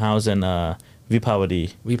have a house in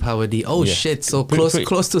Vipavadi. Oh Yeah. shit! So Pretty-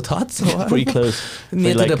 close to Tots. Pretty close.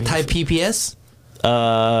 Near But to the Thai PPS.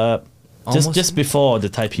 Almost Just before the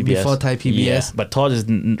Thai PBS. Before Thai PBS. Yeah, but Todd is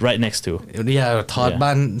right next to. Yeah, Todd Yeah.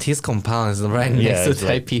 Ban. His compound is right Yeah, next to it's Thai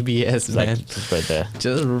like- PBS, It's like man. just right there.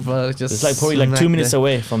 Just It's like probably like 2 smack minutes there.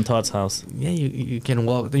 away from Todd's house. Yeah, you can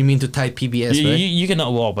walk. You mean to Thai PBS, You, right? you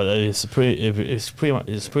cannot walk, but it's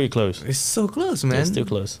pretty close. It's so close, man. It's still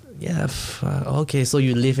close. Yeah. Okay, so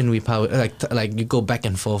you live in Vipaw, like you go back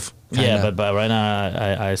and forth. Yeah, kinda. but right now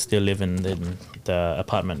I still live in the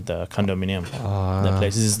apartment, the condominium. The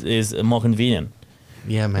place is more convenient.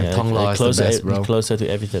 Yeah, man. Yeah, Thong Law is the best, bro. Closer to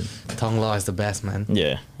everything. Thong Law is the best, man.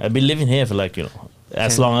 Yeah, I've been living here for like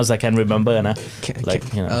as long as I can remember, and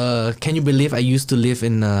Can you believe I used to live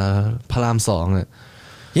in พระรามสองอะ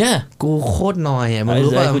yeah. กูโคตรนอยอ่ะมึง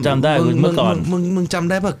รู้ป่ะ กูจำได้ เมื่อก่อน มึงจำ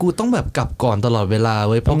ได้ป่ะกูต้องแบบกลับก่อนตลอดเวลา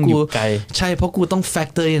เว้ยเพราะ ต้อง กู อยู่ไกล ใช่เพราะกูต้อง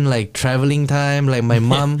factor in like traveling time like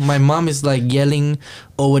my mom is like yelling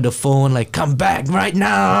over the phone like come back right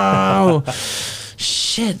now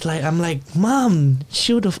shit like I'm like mom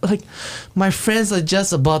shoot like my friends are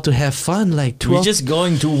just about to have fun like 12 We're just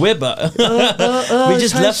going to Weber. We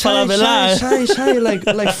just ใช่ left ใช่ Falabella. ใช่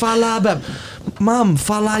like ฟาลาแบบมัมฟ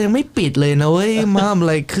าลายังไม่ปิดเลยนะเว้ยมัม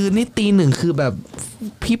like คือนี่ตีหนึ่งคือแบบ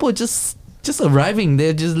people just arriving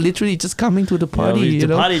they're just literally just coming to the party you the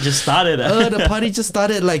know party just started. the party just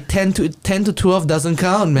started like 10 to 12 doesn't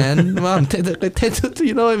count man มัม 10 to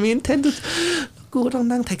you know what I mean 10 to กูก็ต้อง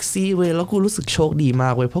นั่งแท็กซี่เว้ยแล้วกูรู้สึกโชคดีมา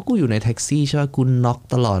กเว้ยเพราะกูอยู่ในแท็กซี่ใช่ป่ะกูน็อก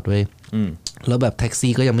ตลอดเว้ยแล้วแบบแท็ก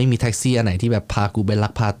ซี่ก็ยังไม่มีแท็กซี่อันไหนที่แบบพากูไปลั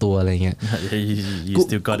กพาตัวอะไรเงี้ย you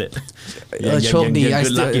still got it. โชคดี I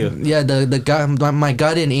good luck you. still yeah the my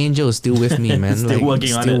guardian angel is still with me man Still like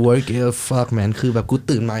working on still it. work fuck man คือแบบกู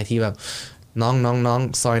ตื่นมาอีกทีแบบน้อง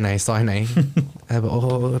ซอยไหนแบบโอ้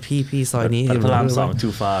พี่ซอยนี้ But Palam song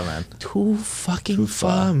too far, man. too fucking Too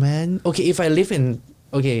far far. man okay if I live in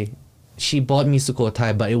okay she bought me Sukhothai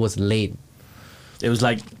but it was late It was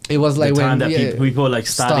like it was like the time when that people like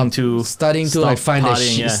starting to like find their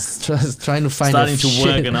partying, shit trying to find starting their to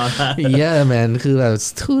work shit. and all that. yeah man คือแบบ it's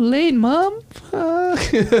too late mom fuck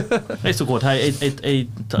ไอ้สุโขทัยไอ้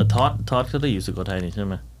ทอดเขาได้อยู่สุโขทัยนี่ใช่ไ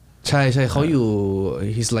หม ใช่เขาอยู่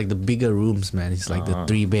he's like the bigger rooms man he's like the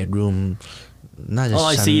 3-bedroom น่าจะ Oh,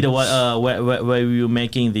 I ชั้น see the one where you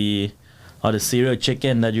making the the cereal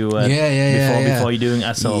chicken that you before you doing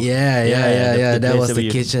aso. Yeah. the That place was the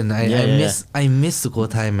you- kitchen. I miss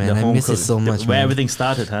Sukhothai, man. The I home miss it cook- so much. where man. everything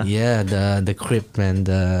started, huh? Yeah, the crib, man.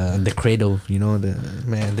 The cradle. You know,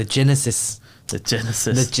 the genesis. The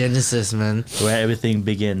The genesis, man. where everything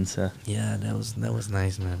begins. Yeah, that was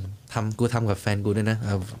nice, man. กูทำกับแฟนกูด้วยนะ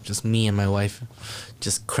just me and my wife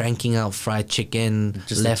just cranking out fried chicken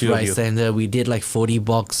Just the left two of right you. center we did like 40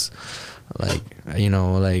 bucks like you know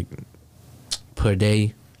like per day.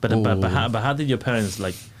 But Ooh. how did your parents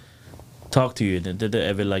like talk to you? Did they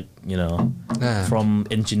ever like from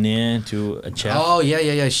engineer to a chef Oh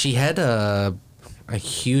yeah she had a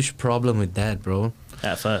huge problem with that, bro.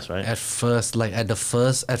 at first, right?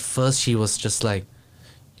 At first she was just like,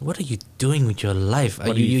 what are you doing with your life?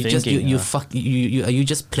 What are you just thinking, you huh? fuck you are you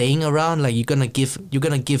just playing around? Like you're gonna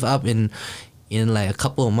give up in like a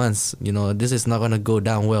couple of months, you know, this is not gonna go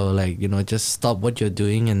down well. Like, you know, just stop what you're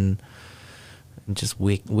doing and just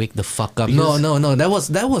wake the fuck up. Because- No, that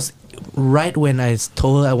was right when I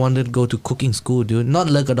told her I wanted to go to cooking school, dude. Not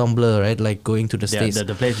Le Cordon Bleu, right? Like going to the Yeah, States.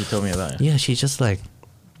 the place you told me about. Yeah, she just like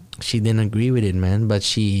she didn't agree with it, man. But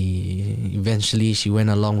she eventually she went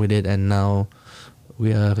along with it, and now we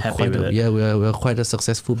are Happy quite with it. we're quite a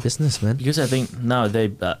successful business, man. Because I think now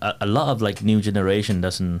a lot of like new generation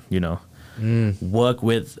doesn't work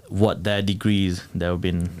with what their degrees they've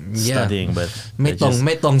been Yeah. studying, but ไม่ they ตรง just- ไ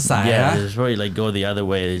ม่ตรงสาย yeah, นะ they just really like go the other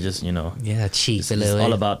way. They just yeah ฉีก it's, ไปเล it's ย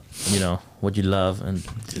all about what you love and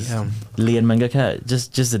just Yeah. เรียนมันก็แค่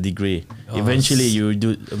just a degree. Eventually you do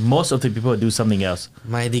most of the people do something else.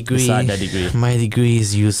 My degree Beside that degree. my degree is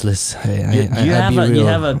useless. You I'll be you real.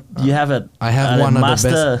 have a I have one of the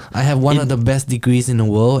master best. I have one of the best degrees in the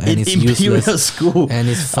world, and in it's Imperial useless. School And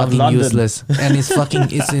it's of fucking London. useless. And it's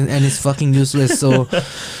fucking useless.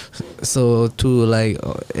 So to like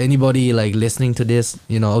anybody like listening to this,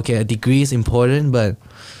 you know, okay, a degree is important, but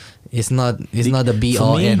it's not the be for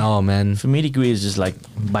all me- and all, man. For me degree is just like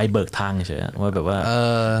ใบเบิกทางเฉยๆว่าแบบว่า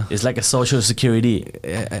it's like a social security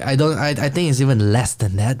I think it's even less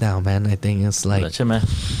than that now, man. I think it's like ใช่ไหม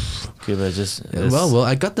คือแบบ just well,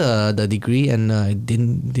 I got the degree and it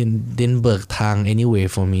didn't เบิกทาง anyway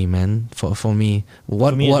for me, man. For me,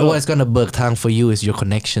 what's gonna เบิกทาง for you is your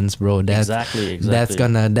connections, bro. Exactly.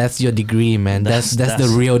 That's your degree, man. That's the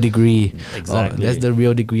real degree. Exactly. That's the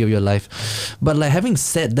real degree of your life. But like having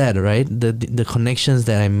said that, right? The connections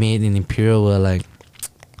that I made in Imperial were like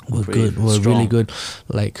were Pretty good, were strong. really good.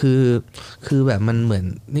 Like คือแบบมันเหมือน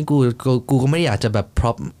นี่กูก็ไม่ได้อยากจะแบบ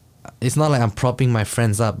prop. It's not like I'm propping my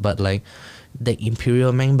friends up, but like เด็ก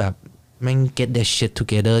Imperial แม่งแบบแม่ง get their shit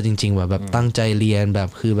together จริงๆแบบตั้งใจเรียนแบบ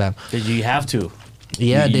คือแบบ 'Cause you have to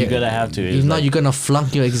yeah you gotta have to. if It's not like- you're gonna flunk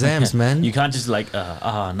your exams, man. you can't just like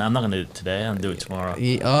no, I'm not gonna do it today, I'm gonna do it tomorrow.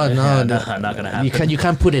 Oh no, not gonna happen. you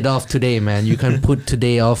can't put it off today, man. You can put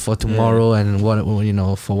today off for tomorrow and what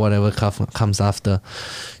for whatever comes after.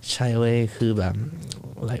 ใช่เว้ยคือแบบ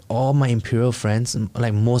like all my Imperial friends,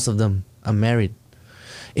 like most of them are married.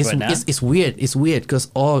 Right now? It's weird because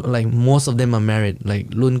all like most of them are married, like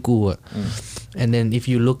รุ่นกูอะ and then if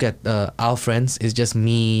you look at our friends, it's just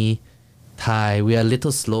me, Thai. We are a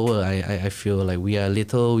little slower. I feel like we are a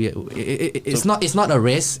little. It's not a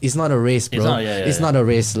race. It's not a race, bro. It's not a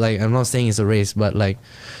race. Like I'm not saying it's a race, but like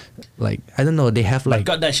I don't know. They have like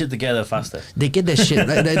got that shit together faster. they get their shit.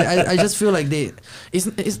 I just feel like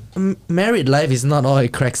it's married life is not all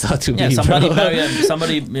it cracks out to Yeah, be.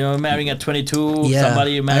 somebody marrying at 22, Yeah,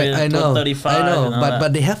 somebody marrying I at know, 35. I know, and all that. but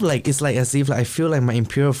they have like it's like as if like I feel like my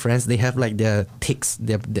Imperial friends they have like their ticks.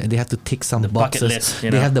 They have to tick some The bucket boxes. list,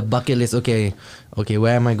 They have the bucket list. Okay,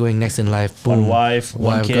 where am I going next in life? Boom. One wife,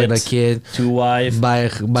 one kid, got a kid. 2 wives,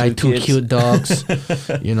 Buy two kids. cute dogs.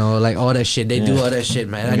 Like all that shit. They do all that shit,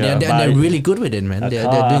 man, and they're really good with it, man.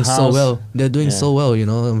 They're doing so house. well. They're doing so well.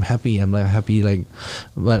 I'm happy. I'm like happy. Like,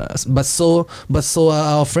 but so are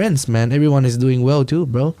our friends, man. Everyone is doing well too,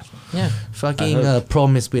 bro. Yeah. Fucking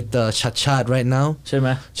Prom is with Chachat right now. ใช่ไหม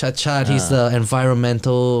Chachat, he's the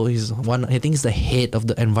environmental. He's one. I think he's the head of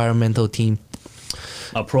the environmental team.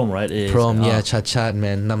 Prom, right? Prom, yeah, Chachat,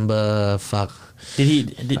 man. Number fuck. Did he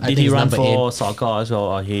I think it's run number for Sokor as well,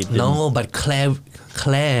 or he didn't? No, but Claire,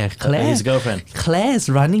 His girlfriend. Claire's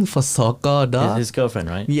running for Sokor, dog. His girlfriend,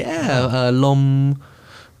 right? Yeah,ร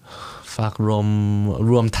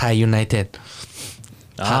วมไทย United.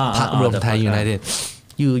 พรรครวมไทย United.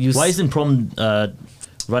 You Why isn't Prom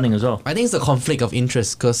running as well? I think it's a conflict of interest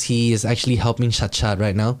because he is actually helping Chachat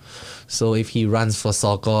right now. So if he runs for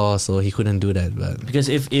Sokor, so he couldn't do that. But Because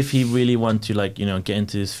if he really want to get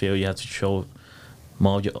into this field, you have to show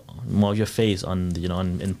more of your face on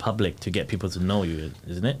in public to get people to know you,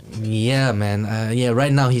 isn't it? yeah, man.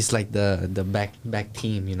 Right now he's like the back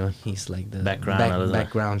team. He's like the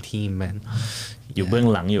background team, man. อยู่เบื้อง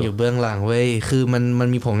หลังอยู่ เบื้องหลังเว้ยคือมัน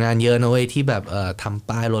มีผลงานเยอะนะเว้ยที่แบบทำ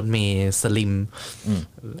ป้ายรถเมล์สลิม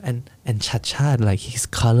and Chachat like his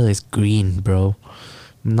color is green, bro,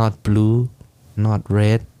 not blue, not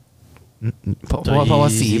red. เพราะว่า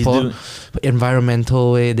สีเพราะ environmental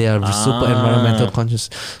way they are super environmental conscious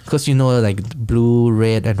because like blue,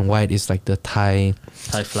 red and white is like the Thai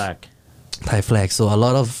flag, so a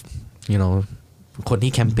lot of คน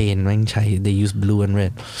ที่แคมเปญแม่งใช้ they use blue and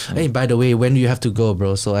red. Hey, by the way, when do you have to go,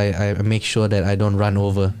 bro? So I make sure that I don't run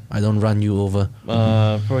you over.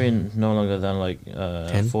 Probably no longer than like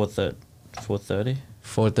 4:30.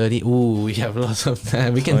 4:30. Ooh, we have lots of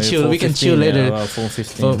time. We can chill later. About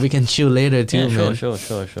 4:15. We can chill later too, Yeah, man.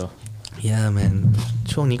 Sure. Yeah, man.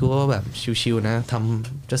 ช่วงนี้กูก็แบบชิวๆนะท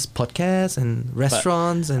ำ just podcast and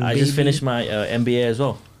restaurants and I just finished my MBA as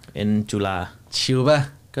well in July. ชิลป่ะ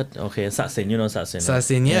Good. Okay, Satsin, Satsin.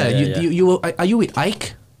 Sasin, yeah. You are you with Ike?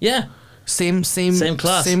 Yeah. Same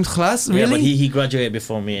class. Same class, Yeah, really? but he graduated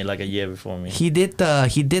before me, like a year before me. He did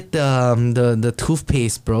the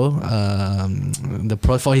toothpaste, bro.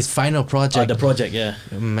 For his final project. The project, yeah.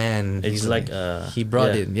 Man, It's like he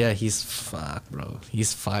brought it. Yeah, he's fuck, bro.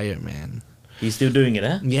 He's fire, man. He's still doing it,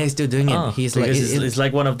 huh? Yeah, he's still doing it. He's like it's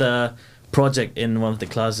like one of the project in one of the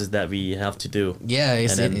classes that we have to do. Yeah,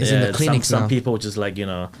 it's in the clinics some now. people just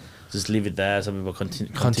just leave it there. Some people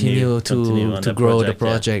continue to grow the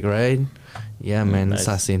project, right? Yeah, man. Nice.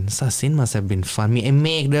 Sasin must have been fun. Me and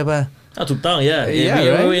Meg ด้วยป่ะ ถูกต้อง yeah. Yeah, we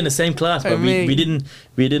right? were in the same class, but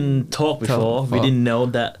we didn't talk before. We didn't know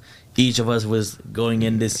that each of us was going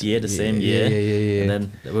in this year, the same year. Yeah. And then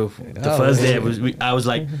the first day I was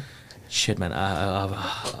like, Shit, man.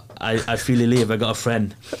 I feel relieved. I got a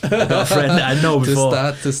friend. I know before.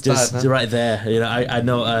 to start. Just Huh? right there. You know,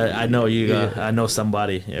 I know you. I know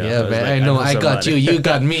somebody. You know, Yeah, it's man. like, I know. I got you. somebody. You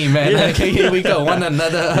got me, man. Okay, we got one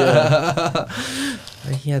another.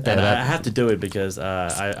 I hear that. And I have to do it because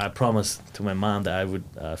I promised to my mom that I would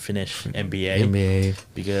finish MBA. MBA.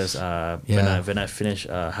 Because when I finished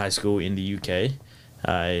high school in the UK,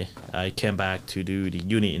 I came back to do the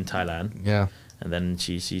uni in Thailand. Yeah. And then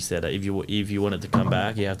she said that if you wanted to come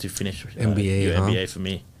back, you have to finish MBA, your huh? MBA for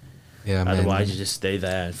me. Yeah, man. Otherwise, you just stay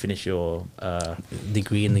there and finish your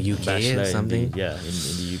Degree in the UK bachelor or something. in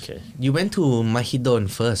the UK. You went to Mahidol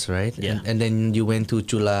first, right? Yeah. And then you went to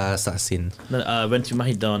Chula Sasin. Then I went to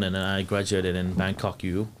Mahidol and then I graduated in Bangkok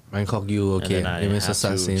U. Bangkok U, okay. And then I You went to had to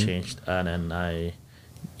Sasin. change and then I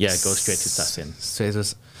go straight to Sasin. Straight to...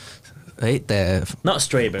 Hey, there. Not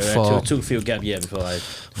straight, but I For- took a few gap year before I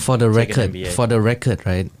For the Take an record, MBA. for the record,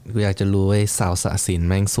 right? กูอยากจะรู้ว่าสาวสะสิน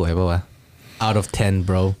แม่งสวยป่าวะ out of 10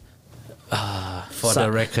 bro for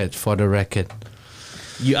the record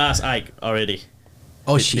You asked Ike already.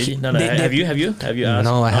 oh Did shit you? No, have you asked?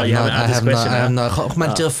 no I Oh, have you not haven't I asked this have not question, I have huh? not เขามัน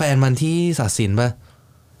เจอแฟนมันที่สะสินป่ะ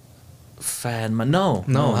Fan man, no,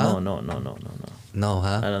 No, huh? no. no ฮ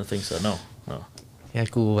ะ I don't think so. No. แค่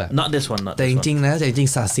กูแบบ Not this one. Not แต่ this จ one. ริงๆนะแต่จริง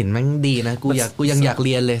ๆสะสินแม่งดีนะกูยังอยากเ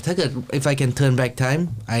รียนเลย ถ้าเกิด if I can turn back time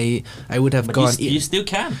I would have But gone you still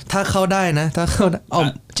can. ถ้าเข้าได้นะถ้าเข้าได้อ๋อ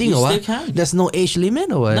จริงเหรอวะ You still can. there's no age limit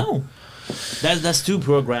or what No. That's two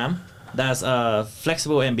program. That's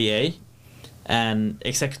flexible MBA and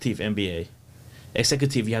executive MBA.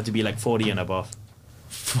 Executive, you have to be like 40 and above.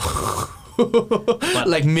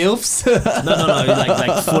 like MILFs No.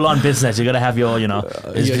 Like full on business. You gotta have your, you know.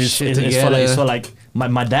 Your shit together. It's for like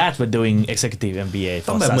my dad were doing executive MBA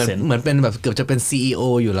ต้อง for แบบเหมือน Sasin. เหมือนเป็นแบบเกือบจะเป็น CEO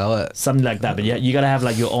อยู่แล้วอะ Something like that. But yeah, you gotta have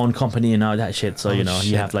like your own company and all that shit. So you know,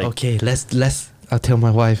 you have like. okay let's I'll tell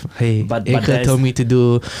my wife hey But Acre there's- told me to do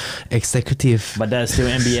executive But there's still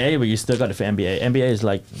MBA, but you still got it for MBA. MBA is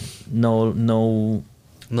like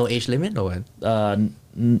no age limit or what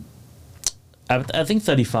I think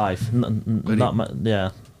 35. Not yeah.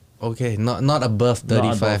 okay not above 35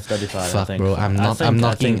 Not above 35, I fuck think. bro I I'm think,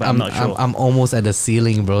 knocking but I'm not sure. I'm almost at the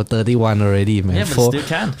ceiling bro 31 already man Yeah, but still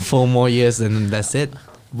can. 4 more years and that's it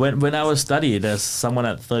When I was studying, there's someone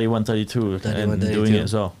at 31, 32 31, and doing 32. it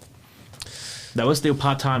as well. That was still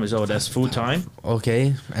part time as well. That's full time. okay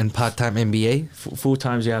and part-time MBA Full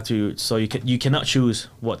times you have to. So you cannot choose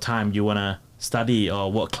what time you wanna study or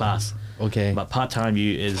what class. okay But part time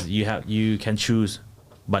you can choose,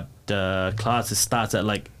 but the class starts at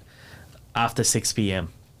like after 6 p.m.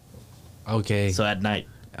 okay So at night.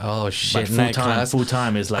 oh But shit night class full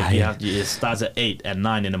time is like it starts at 8 and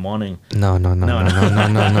 9 in the morning. No.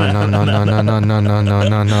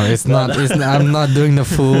 It's not. I'm not doing the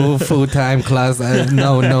full time class.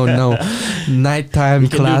 No. Nighttime You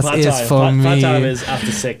can do class is part-time. for Part time me. is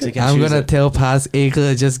after 6. You can I'm choose gonna it. tell Past Acre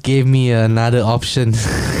just gave me another option.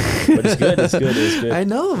 But it's good. It's good. I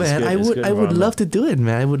know, It's man. good, I it's would. good I would love environment. to do it,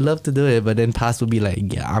 man. I would love to do it, but then Past would be like,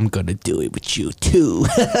 "Yeah, I'm gonna do it with you too."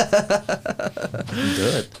 Do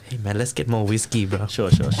it. Hey, man, let's get more whiskey, bro. Sure.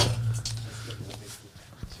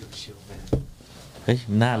 Hey,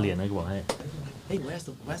 น่าเรียนนะกูบอกให้ Hey, where's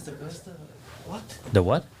the what? The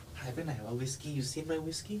what? หายไปไหนวะ whiskey? You seen my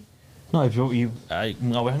whiskey? No, if youมึ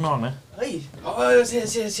งเอาไว้ข้างนอกนะ Hey! Oh, shit!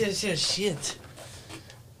 Shit!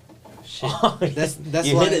 That's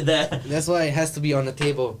you why hit it there. That's why it has to be on the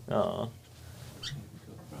table. Oh.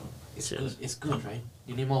 It's good. It's good, right?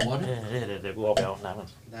 You need more water? เดี๋ยวกูเอาไปเอาน้ำก่อน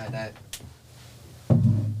ได้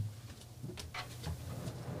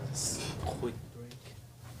Quick break.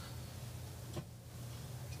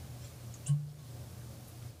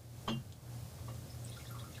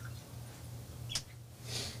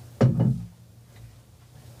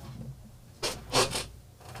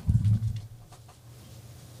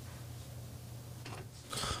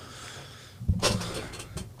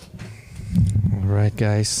 Alright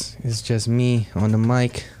guys, it's just me on the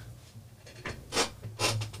mic.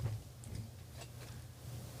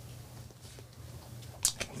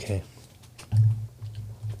 Okay.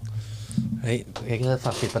 เฮ้ยเอ็กซ์ฝ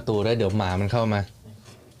ากปิดประตูด้วยเดี๋ยวหมามันเข้ามา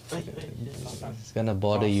It's gonna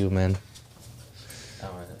bother you man.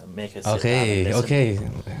 Make her sit down and Okay, listen. okay.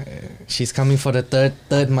 She's coming for the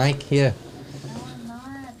third mic here. No, I'm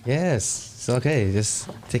not. Yes, it's okay. Just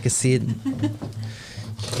take a seat.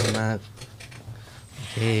 มาโอ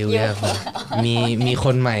เค we have มีค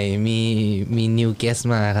นใหม่มี new guest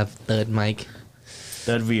มาครับ third mic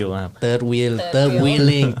Third wheel ครับ third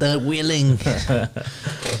wheeling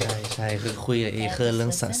ใช่คือคุยกับเอเคอร์เรื่อ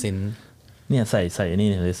งสะสิน เนี่ยใส่อันนี้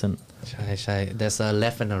เนี่ย listen Shy. There's a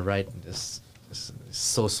left and a right. It's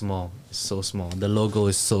so small. It's so small. The logo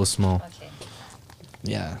is so small. Okay.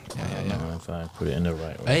 Yeah. I don't know if I put it in the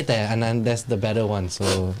right way. Right there, and then that's the better one.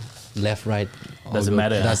 So left, right. all Doesn't good.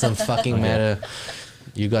 matter. Doesn't fucking Okay. matter.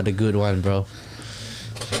 You got the good one, bro.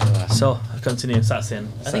 So continue, Satsin.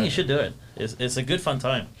 I think you should do it. It's a good fun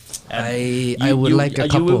time. And I would like a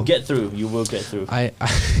You will couple. get through. You will get through. I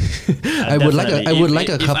would like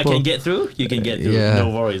a If I couple. can get through, you can get through. Yeah. No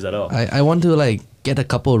worries at all. I want to like get a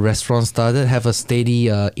couple restaurants started, have a steady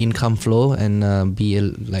income flow, and be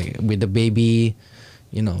like with the baby,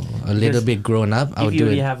 a little Because bit grown up. I'll if you do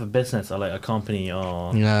already it. have a business or like a company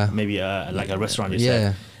or Yeah. maybe like a restaurant, you Yeah.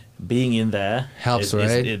 said, being in there Helps, is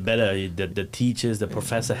right? It better. The teachers, the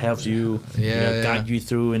professor helps you, Yeah, guide you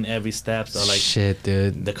through in every step. So like Shit,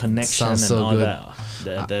 dude. the connection Sounds and so all good.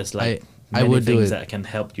 that. There's like I many would do things it. that can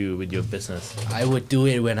help you with your business. I would do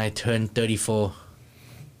it when I turn 34.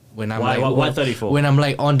 When I'm Why- like why 34? When I'm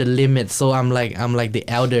like on the limit, so I'm like the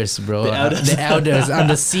elders, bro. The elders. The elders. I'm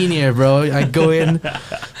the senior, bro. I go in,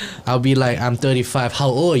 I'll be like, I'm 35. How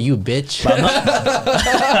old are you, bitch? But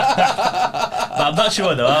I'm not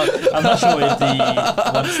sure though. I'm not sure what's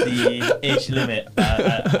the age limit.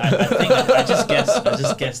 I think I just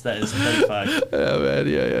guess that it's 35. Yeah, man.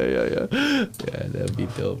 Yeah. Yeah, that'd be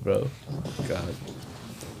dope, bro. God.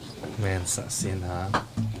 Man, Satsin, huh?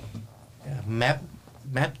 Yeah.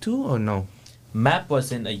 Map 2 or no? Map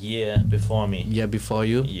was in a year before me. Yeah, before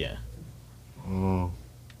you? Yeah, Oh.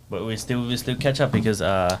 but we still catch up because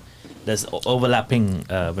there's overlapping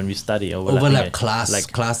when we study Overlap class. like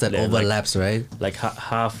class that like- overlaps, right? like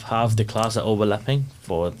half the class are overlapping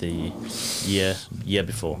for the year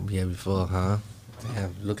before. Yeah, before, huh?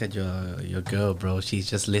 Damn, look at your girl, bro. She's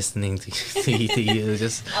just listening to you.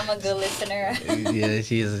 Just I'm a good listener. yeah,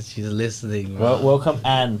 she's listening. Well, Bro. welcome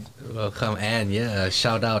Anne. Welcome, Anne. Yeah,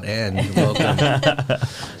 shout out, Anne. Welcome.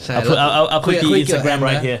 I'll put the Instagram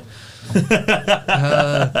right here.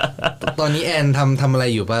 ตอนนี้แอนทำอะไร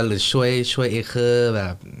อยู่ป่ะหรือช่วยเอเคอร์แบ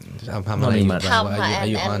บทำอะไรอยู่ ทำค่ะแอน อา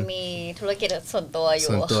ยุ แอ อ่อน น มีธุรกิจส่วนตัวอยู่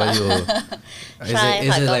ส่วนตัว ค่ะ อยู่ Is ใช่ it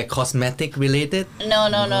ค่ะ is it ก็ like cosmetic related No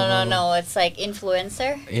it's like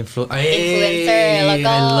influencer Influencer แล้ว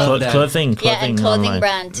ก็ I love that Clothing yeah and clothing online.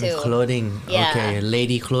 brand too clothing Yeah. okay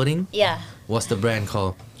lady clothing yeah what's the brand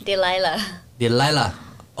called Delilah Delilah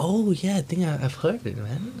oh yeah I think I've heard it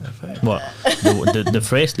man I've heard What the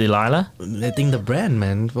phrase Delilah? I think the brand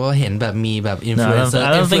man เพราะเห็นแบบมีแบบ influencer I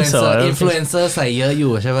don't think so. I don't think so. influencer ใส่เยอะอ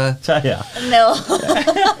ยู่ใช่ป่ะ ใช่อ่ะ no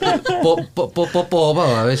โปเปล่า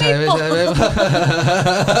วะไม่ใช่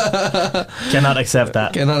Cannot accept that.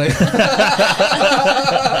 แค่นั้นเลย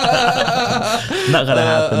Not gonna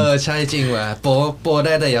happen. ใช่จริงว่ะโปไ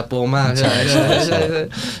ด้แต่อย่าโปมากใช่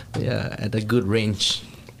yeah at a good range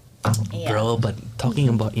Yeah. bro but talking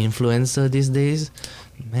about influencer these days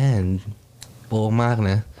man โปมาก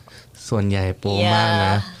นะส่วนใหญ่โปมากน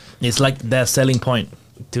ะ It's like their selling point.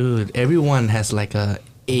 dude everyone has like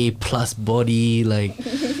a plus body like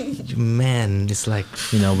man it's like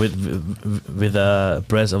With a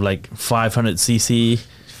breast of like 500cc.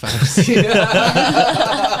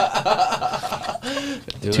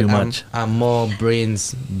 Dude, Too much. I'm more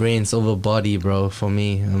brains over body, bro. For me,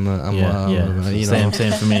 I'm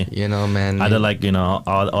Same for me. You know, man. I don't like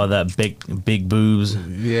all that big boobs,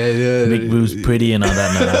 yeah. big boobs, pretty and all that.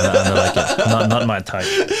 No, I don't like it. Not my type.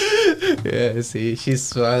 Yeah, see, she's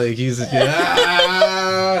smiling.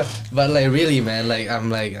 But like really, man, like I'm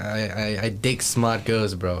like I dig smart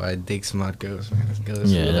girls, bro. I dig smart girls, man. Girls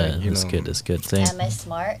who, Yeah, like, that's good. That's good. Same. am I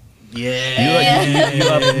smart Yeah.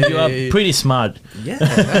 You are pretty smart. Yeah.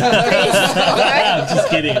 I'm just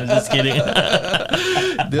kidding.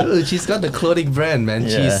 Dude, she's got the clothing brand, man.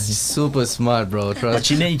 Yeah. She's super smart, bro. But Trust.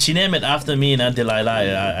 she named it after me, not Delilah.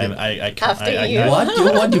 After you.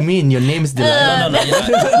 What do you mean? Your name is Delilah? No.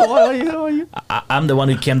 What are you? I'm the one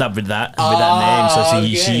who came up with that name, so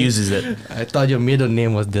she uses it. I thought your middle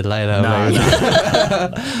name was Delilah. No,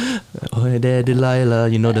 man. Oh, there, Delilah.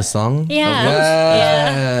 You know the song? Yeah.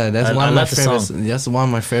 Yeah. That's I one of my love the favorite. song. That's one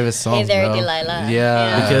of my favorite songs. Hey there, bro. Delilah. Yeah,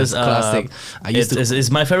 Yeah. Because it's classic. I used to.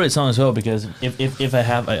 it's my favorite song as well because if I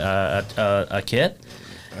have a kid,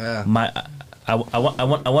 I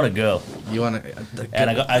want a girl, You wanna? and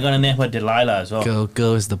I gonna name her Delilah as well.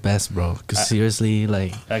 Girl is the best, bro. Cause seriously,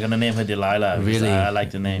 like. I gonna name her Delilah. Because Really, I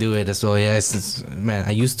like the name. Do it as well. Yeah, man.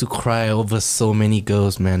 I used to cry over so many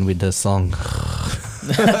girls, man, with the song.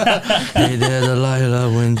 Hey there, Delilah,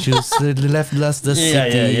 when you left us the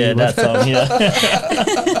city. Yeah, that song. Yeah.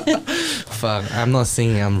 Fuck, I'm not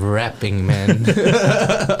singing. I'm rapping, man.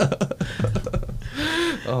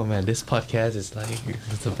 Oh man, this podcast is like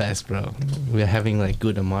it's the best, bro. We're having like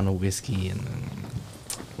good amount of whiskey and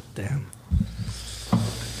damn.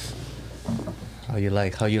 How you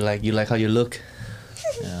like how you look?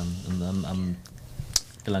 I'm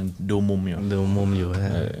กำลังดูมุมอยู่ ดูมุมอยู่ฮ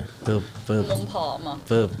ะปึ๊บ ลุงผอมเหรอ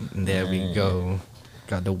ปึ๊บ there we go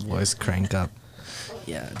got the voice crank up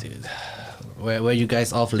yeah dude where you guys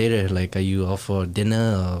off later like are you off for dinner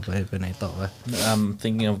or when I thought I'm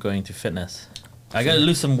thinking of going to fitness. I gotta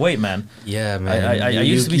lose some weight, man. yeah man I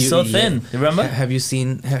used to be so thin. You remember? have you seen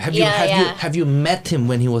Yeah. have you met him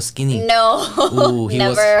when he was skinny No. Ooh, he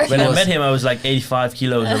was- Never. When I met him, I was like 85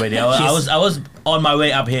 kilos already. I was on my way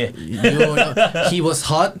up here. he was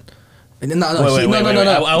hot. No, Wait,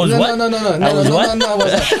 I was what? No. I was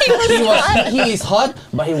what? He is hot,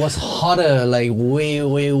 but he was hotter, like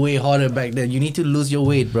way hotter back then. You need to lose your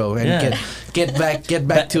weight, bro, and Yeah. get back to it,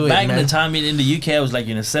 Back man. in the time in the UK, I was like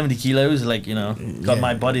 70 kilos, like got Yeah.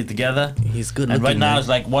 my body together. He's good And looking. right now man.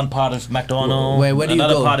 it's like one part of McDonald's, Where do you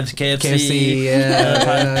another go? part of KFC, yeah, another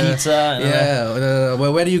part of pizza.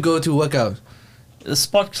 Where do you go to work out? The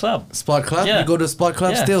Sport Club. Sport club? Yeah. You go to sport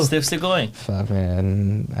club Yeah, still? still going. Fuck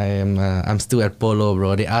man, I'm still at Polo, bro.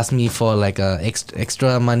 They asked me for like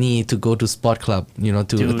extra money to go to sport club,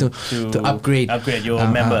 to upgrade. Upgrade your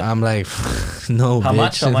member. I'm like, no. How bitch.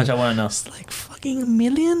 much? How much I want to know. It's like fucking a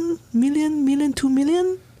million, 2 million.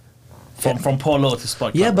 From Polo to Sport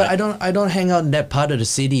Club. Yeah, but right? I don't hang out in that part of the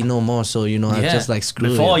city no more. So I just like screw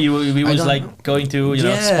Before it. we I was don't- like going to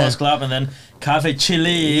Yeah. sports club and then cafe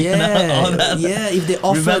chili. Yeah, all that. yeah. If they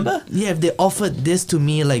offered, Remember? if they offered this to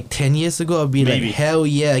me like 10 years ago, I'd be Maybe. like, hell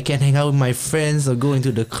yeah, I can hang out with my friends or go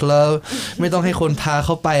into the club. ไม่ต้องให้คนพาเ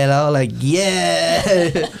ข้าไปแล้ว like yeah,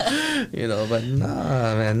 but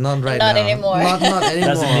nah, man, not right Not now. anymore. Not anymore.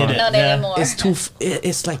 Doesn't need it. Not Yeah. anymore.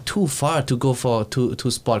 It's like too far to go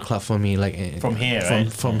to sport club for me, like From here, from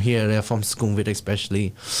right? from here, from Sukhumvit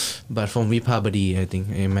especially, but from Vipabadi, I think.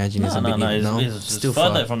 I imagine it's a bit It's still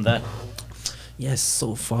further far. from there Yes,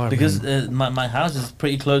 so far because man. my house is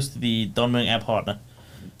pretty close to the Don Mueang airport.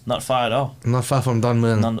 Not far at all. Not far from Don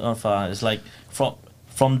Mueang. Not far. It's like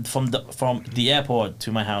from the airport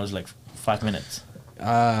to my house like 5 minutes.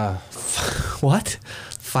 What?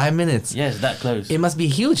 5 minutes? Yeah, it's that close. It must be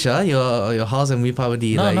huge, huh? Your house in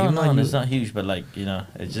Vipavadi. No, like, no, you know, it's not huge, but like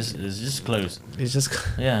it's just close. It's just,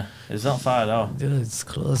 Yeah, it's not far at all. dude, it's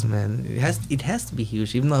close, man. It has to be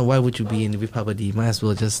huge. If not, why would you be in Vipavadi? Might as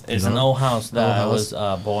well just. It's an old house that Old I house.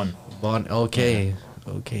 was born. Born. Okay,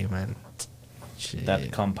 man. Shit.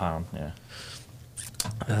 That compound. Yeah.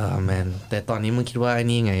 Man แต่ตอนนี้มึงคิดว่าไอ้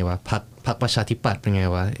นี่ไงวะพรรคประชาธิปัตย์เป็นไง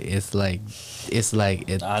วะ it's like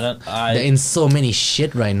they're in so many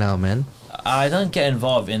shit right now, man. I don't get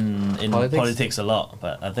involved in Politics? politics a lot,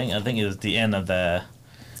 but I think it's the end of the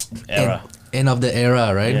era. End of the era,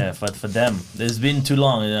 right? Yeah, but for them, it's been too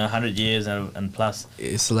long, 100 years and plus.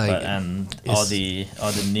 It's like And all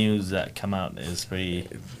the news that come out is pretty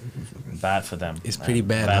bad for them. It's pretty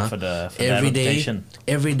bad, huh? for their every day, reputation.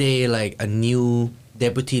 every day, like a new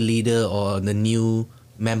deputy leader or the new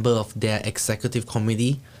member of their executive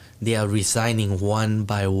committee, they are resigning one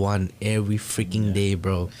by one every freaking day,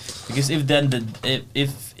 bro. Because if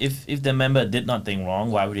the member did nothing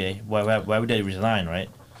wrong, why would they resign, right?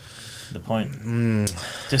 The point.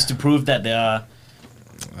 Just to prove that they are.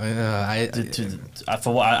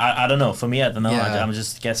 For what I don't know. For me, I don't know. Yeah. I'm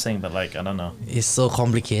just guessing, but like I don't know. It's so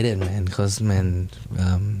complicated, man. Cause man,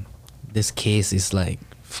 this case is like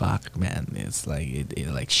fuck, man. It's like it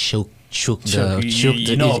like shook the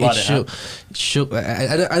You know about it, huh? shook.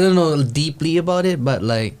 I don't know deeply about it, but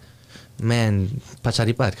like man ประชา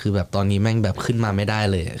ธิปัตย์คือแบบตอนนี้แม่งแบบขึ้นมาไม่ได้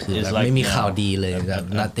เลยคือแบบ It's like, ไม่มี you know, ข่าวดีเลยแบบ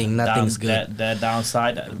nothing's good Their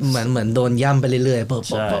downside. เหมือนโดนย่ำไปเรื่อยๆปุ๊บ ใ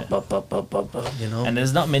ช่ you know And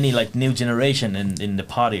there's not many like new generation in the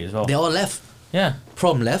party as well. they all left Yeah.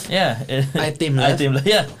 prom left Yeah. I team left.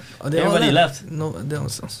 Yeah. Oh, they all Everybody left. no there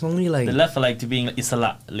was only like They left for like to being อิสร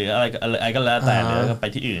ะหรืออะไรก็แล้วแต่หรือก็ไป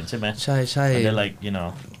ที่อื่นใช่ไหม ใช่ And they're like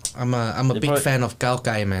I'm a They big probably- fan of ก้าวไก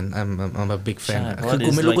ล man I'm a big fan ใช่เพราะ คือ ว่า กู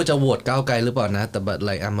ไม่รู้ it's กู like- จะโหวตก้าวไกลหรือเปล่านะแต่ but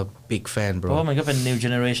like I'm a big fan เพราะว่า bro มันก็เป็น new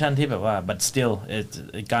generation ที่แบบว่า but still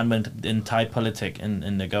การเมือง in Thai politics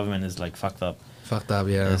in the government is like fucked up. fucked up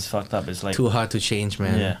yeah It's fucked up. It's like too hard to change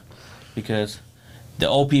man yeah, because the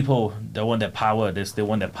old people they want their power. They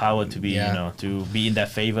want their power to be Yeah. to be in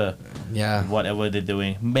their favor. yeah Whatever they're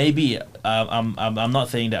doing. Maybe I'm not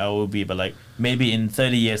saying that I will be, but like maybe in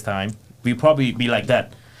 30 years time we probably be like that.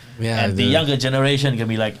 yeah And the dude. younger generation can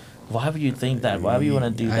be like, why would you think that? Why would you want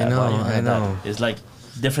to do I that? know, Why you wanna I do that?" know. It's like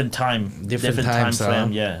different time, Different time times, frame.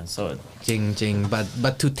 huh? Yeah, so Jing.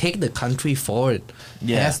 But to take the country forward,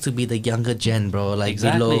 Yeah. has to be the younger gen, bro. Like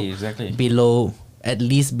Exactly. below at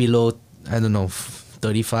least below I don't know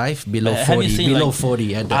 35, below But have you 40, seen, below like,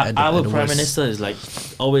 40 at the, at the, our at the prime worst. minister is like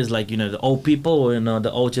always like the old people,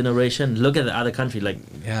 the old generation. Look at the other country, like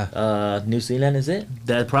New Zealand, is it?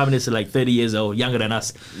 Their prime minister like 30 years old, younger than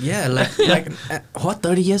us. Yeah, like what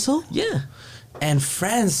 30 years old? Yeah. And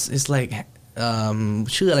France is like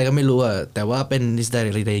ชื่ออะไรก็ไม่รู้อะแต่ว่าเป็น is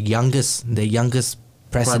the youngest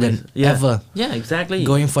president Yeah. ever Yeah, exactly.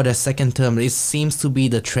 going for the second term. It seems to be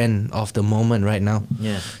the trend of the moment right now.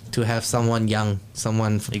 Yeah. To have someone young,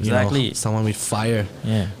 someone Exactly. someone with fire.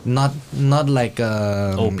 Yeah. Not like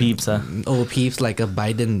Old peeps, huh? Old peeps like a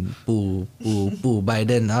Biden, Boo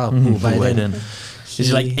Biden. Oh, Mm-hmm. Boo Biden.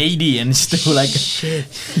 He's like 80 and still like. Shit,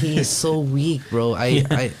 he is so weak, bro.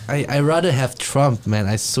 I rather have Trump, man.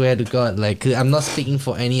 I swear to God. Like, I'm not speaking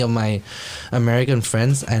for any of my American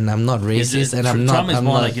friends, and I'm not racist, and I'm not. Trump is I'm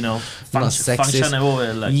more not, like not function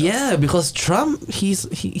sexist. like. Yeah, because Trump,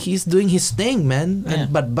 he's doing his thing, man. Yeah.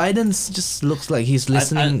 But Biden's just looks like he's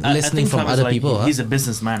listening I listening think from Trump is other like, people. Huh? He's a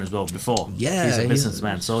businessman as well. Before, Yeah, he's a he's-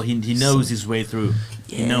 businessman, so he knows his way through.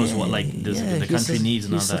 He knows what like the he's country needs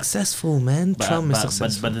and all he's that. successful, man. Trump is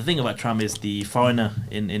successful. But the thing about Trump is the foreigner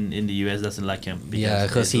in the US doesn't like him. Yeah,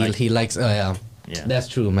 because it's like- he likes. Yeah. Yeah. That's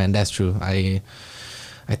true, man. That's true. I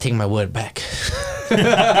take my word back.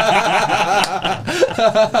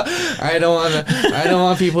 I don't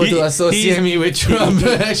want people to associate me with Trump.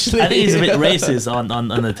 Actually, I think he's a bit racist on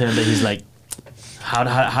the term that he's like how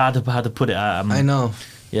to put it. I know.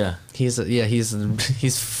 Yeah. He's really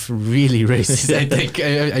racist. I think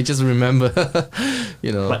I just remember.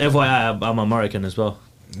 But FYI, I'm American as well.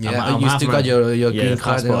 Yeah, I'm you half still got American. your green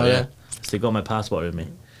card and all yeah. that. Still got my passport with me.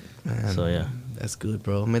 Man, So yeah. that's good,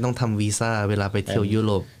 bro. ไม่ต้องทำวีซ่าเวลาไปเที่ยวยุโ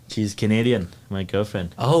รป She's Canadian, my girlfriend.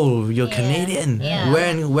 Oh, you're Yeah. Canadian. Yeah.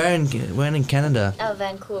 Where in Canada?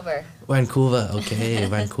 Vancouver. Vancouver. Okay,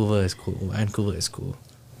 Vancouver is cool.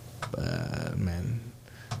 But man,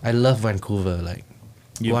 I love Vancouver. Like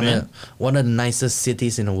You've been? one of the nicest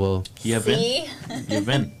cities in the world. You have been? See? You've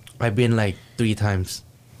been? I've been like 3 times.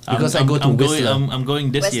 Because I go to I'm Whistler. I'm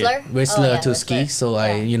going this year. Whistler Oh, yeah, to ski, so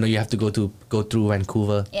Yeah. you have to go through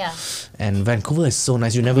Vancouver. Yeah. And Vancouver is so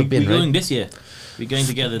nice. You never been, We're right? going this year. We're going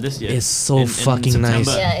together this year. It's so fucking nice.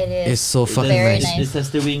 September. Yeah, it is. It's so fucking Very nice. nice. Is there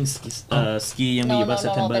still being ski yang No, no,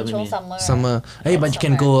 September เป็นช่วง with me? summer. Summer. Hey, but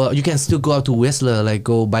you can still go out to Whistler, like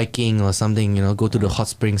go biking or something. Go to the hot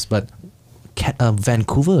springs. But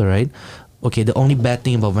Vancouver, right? Okay, the only bad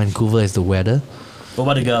thing about Vancouver is the weather. What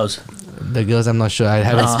about the girls? The girls, I'm not sure. I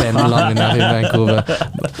haven't spent long enough in Vancouver.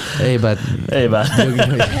 Hey, but Hey, man.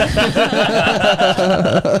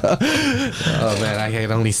 oh man, I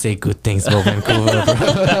can only say good things about Vancouver, bro.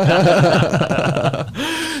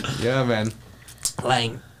 Yeah, man.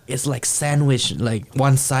 Like it's like sandwich. Like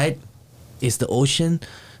one side is the ocean,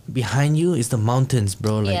 behind you is the mountains,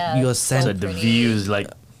 bro. Like Yeah, you're so So sand. the pretty. views like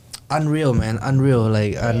Unreal, man. Unreal.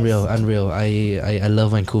 Like unreal. I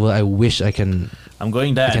love Vancouver. I wish I can I'm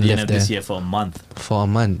going there You at can the end live of this there. year for a month. for a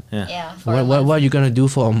month. Yeah. Yeah. for a What month. are you gonna do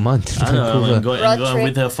for a month? in I don't know. Vancouver? I'm going, Road trip.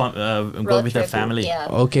 with her I'm going with her family. Yeah.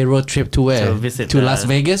 Okay, road trip to where? To visit, to Las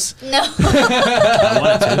Vegas. No. I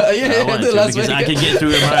wanted to. Yeah, I wanted to to Las because I Vegas. can get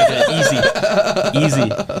through America easy.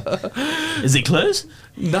 Is it close?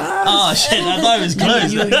 Nah. Oh shit! I thought it was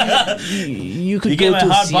close. You could You go gave me to a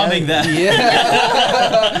hard bombing there.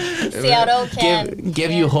 Yeah. Seattle can.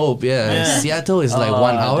 Give you hope. Yeah. Yeah. Seattle is like Oh,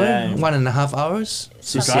 1 hour, damn. 1.5 hours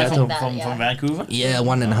to Something Drive Seattle. like that, yeah. from Vancouver. Yeah,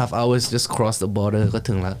 1.5 hours just cross the border ก็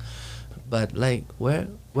ถึงละ But like where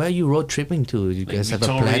are you road tripping to? You guys have a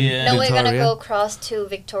plan? Victoria. No, we're gonna Victoria? go across to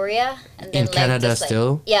Victoria and then In like Canada just, like,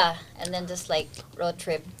 still? Yeah, and then just like road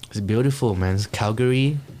trip. It's beautiful, man. It's Calgary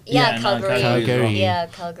Yeah, Yeah, no, Calgary. Calgary. Yeah,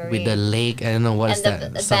 Calgary. with the lake. I don't know what is and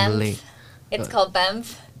that. the Some Banff. lake. It's called Banff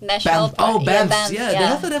National Banff. Oh, Park. Banff. Banff. Yeah,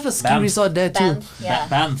 they have a ski Banff. resort there too. Banff. Yeah.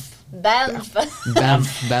 Banff. Banff.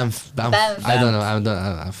 Banff. Banff. I don't know.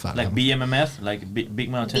 I fuck. Like BMMF, like Big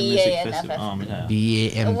Mountain Music BANFF. Festival. Oh, yeah.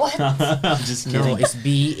 BAM. What? I'm just kidding. No, it's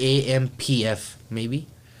BAMPF maybe.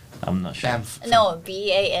 I'm not sure. Banff. No,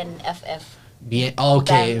 BANFF.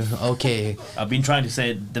 Okay. Banff. Okay. I've been trying to say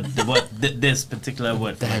the word this particular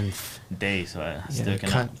word for like Banff. days, so I still Yeah,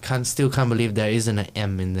 cannot. can't believe there isn't an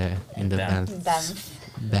M in there in the Banff. Banff.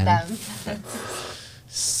 Banff. Banff.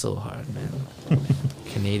 So hard, man.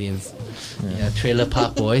 Canadians. Yeah, Trailer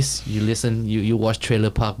Park Boys. You listen, you watch Trailer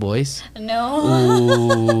Park Boys? No.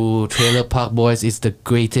 Ooh, Trailer Park Boys is the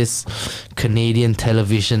greatest Canadian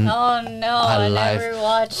television. Oh no, I Alive. never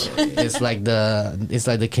watch. It's like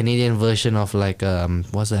the Canadian version of like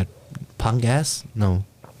what's that? Punk ass? No.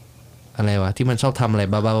 อะไรวะที่มันชอบทำอะไร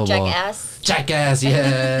บ้าๆบอๆ Jackass. Jackass,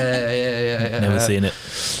 yeah. Never seen it.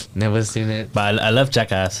 Never seen it. But I love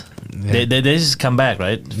Jackass. Yeah. They just come back,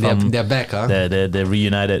 right? They're back, huh? They're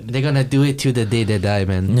reunited. They're gonna do it till the day they die,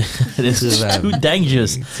 man. This is too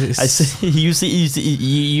dangerous. I see,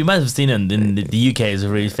 you must have seen it in the UK. It's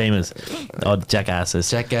really famous. All the Jackasses.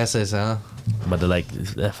 Jackasses, huh? But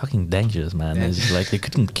they're fucking dangerous, man. It's just like they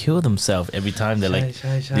couldn't kill themselves every time they like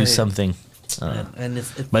do something. And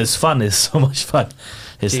But it's fun. It's so much fun.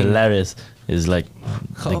 It's Jing. hilarious. It's like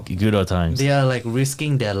good old times. they are like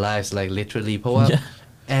risking their lives, like literally. เพราะว่า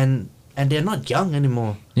and they're not young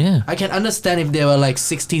anymore. Yeah. I can understand if they were like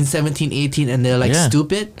 16, 17, 18 and they're like Yeah.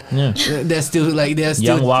 stupid. Yeah. They're still like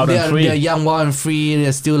Young, wild, and free. They're young, wild, and free.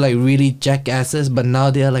 They're still like really jackasses. But now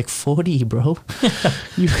they're like 40, bro.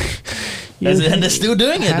 And they're still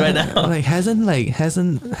doing it right now. Like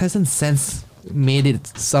hasn't sense made it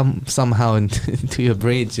somehow into your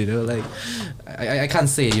brains, you know? Like I can't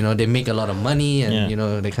say, you know, they make a lot of money and Yeah. you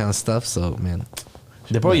know that kind of stuff. So man,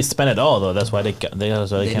 They probably spent it all though. That's why they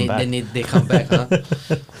came back. they come back, huh?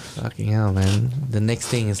 Fucking hell, man. The next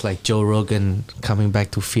thing is like Joe Rogan coming back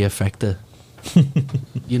to Fear Factor.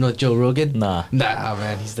 You know Joe Rogan? Nah. Nah,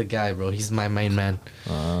 man. He's the guy, bro. He's my main man.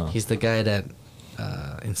 Oh. He's the guy that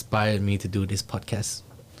inspired me to do this podcast.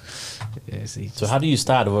 Yeah, see, So how do you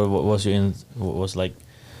start? What was like?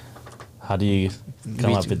 How do you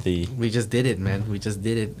come up with the? We just did it, man. We just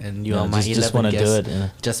did it, and you No, are my just 11th wanna guest. do it, yeah.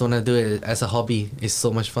 Just wanna do it as a hobby. It's so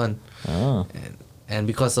much fun, Oh, and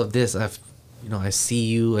because of this, I see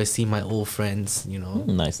you. I see my old friends. You know,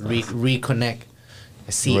 Nice. reconnect.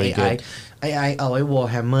 I see Very AI. good. AI เอาไอ้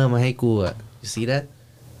Warhammer มาให้กูอะ You see that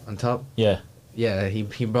on top? yeah. Yeah,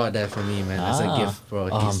 he brought that for me, man. As a gift, bro.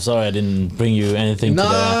 Oh, I'm sorry I didn't bring you anything No,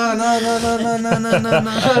 today. no.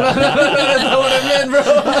 That's not what I meant, bro.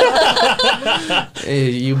 Hey,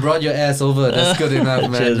 you brought your ass over. That's good enough,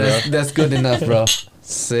 man. Cheers, bro. That's good enough, bro.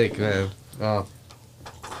 Sick, man. Oh.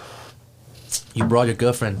 You brought your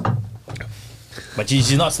girlfriend. But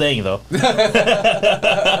she's not staying though.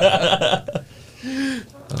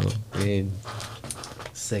 Oh, man.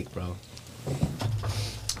 Sick, bro.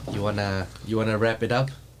 You wanna wrap it up?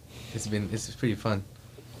 It's pretty fun.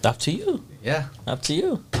 Up to you. Yeah. Up to you.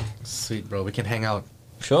 Sweet, bro. We can hang out.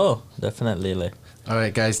 Sure, definitely. All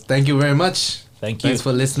right, guys. Thank you very much. Thank you. Thanks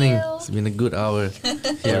for listening. Thank you. It's been a good hour.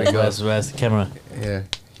 Here we go. Where's the camera? Yeah,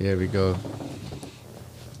 here we go.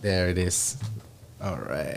 There it is. All right.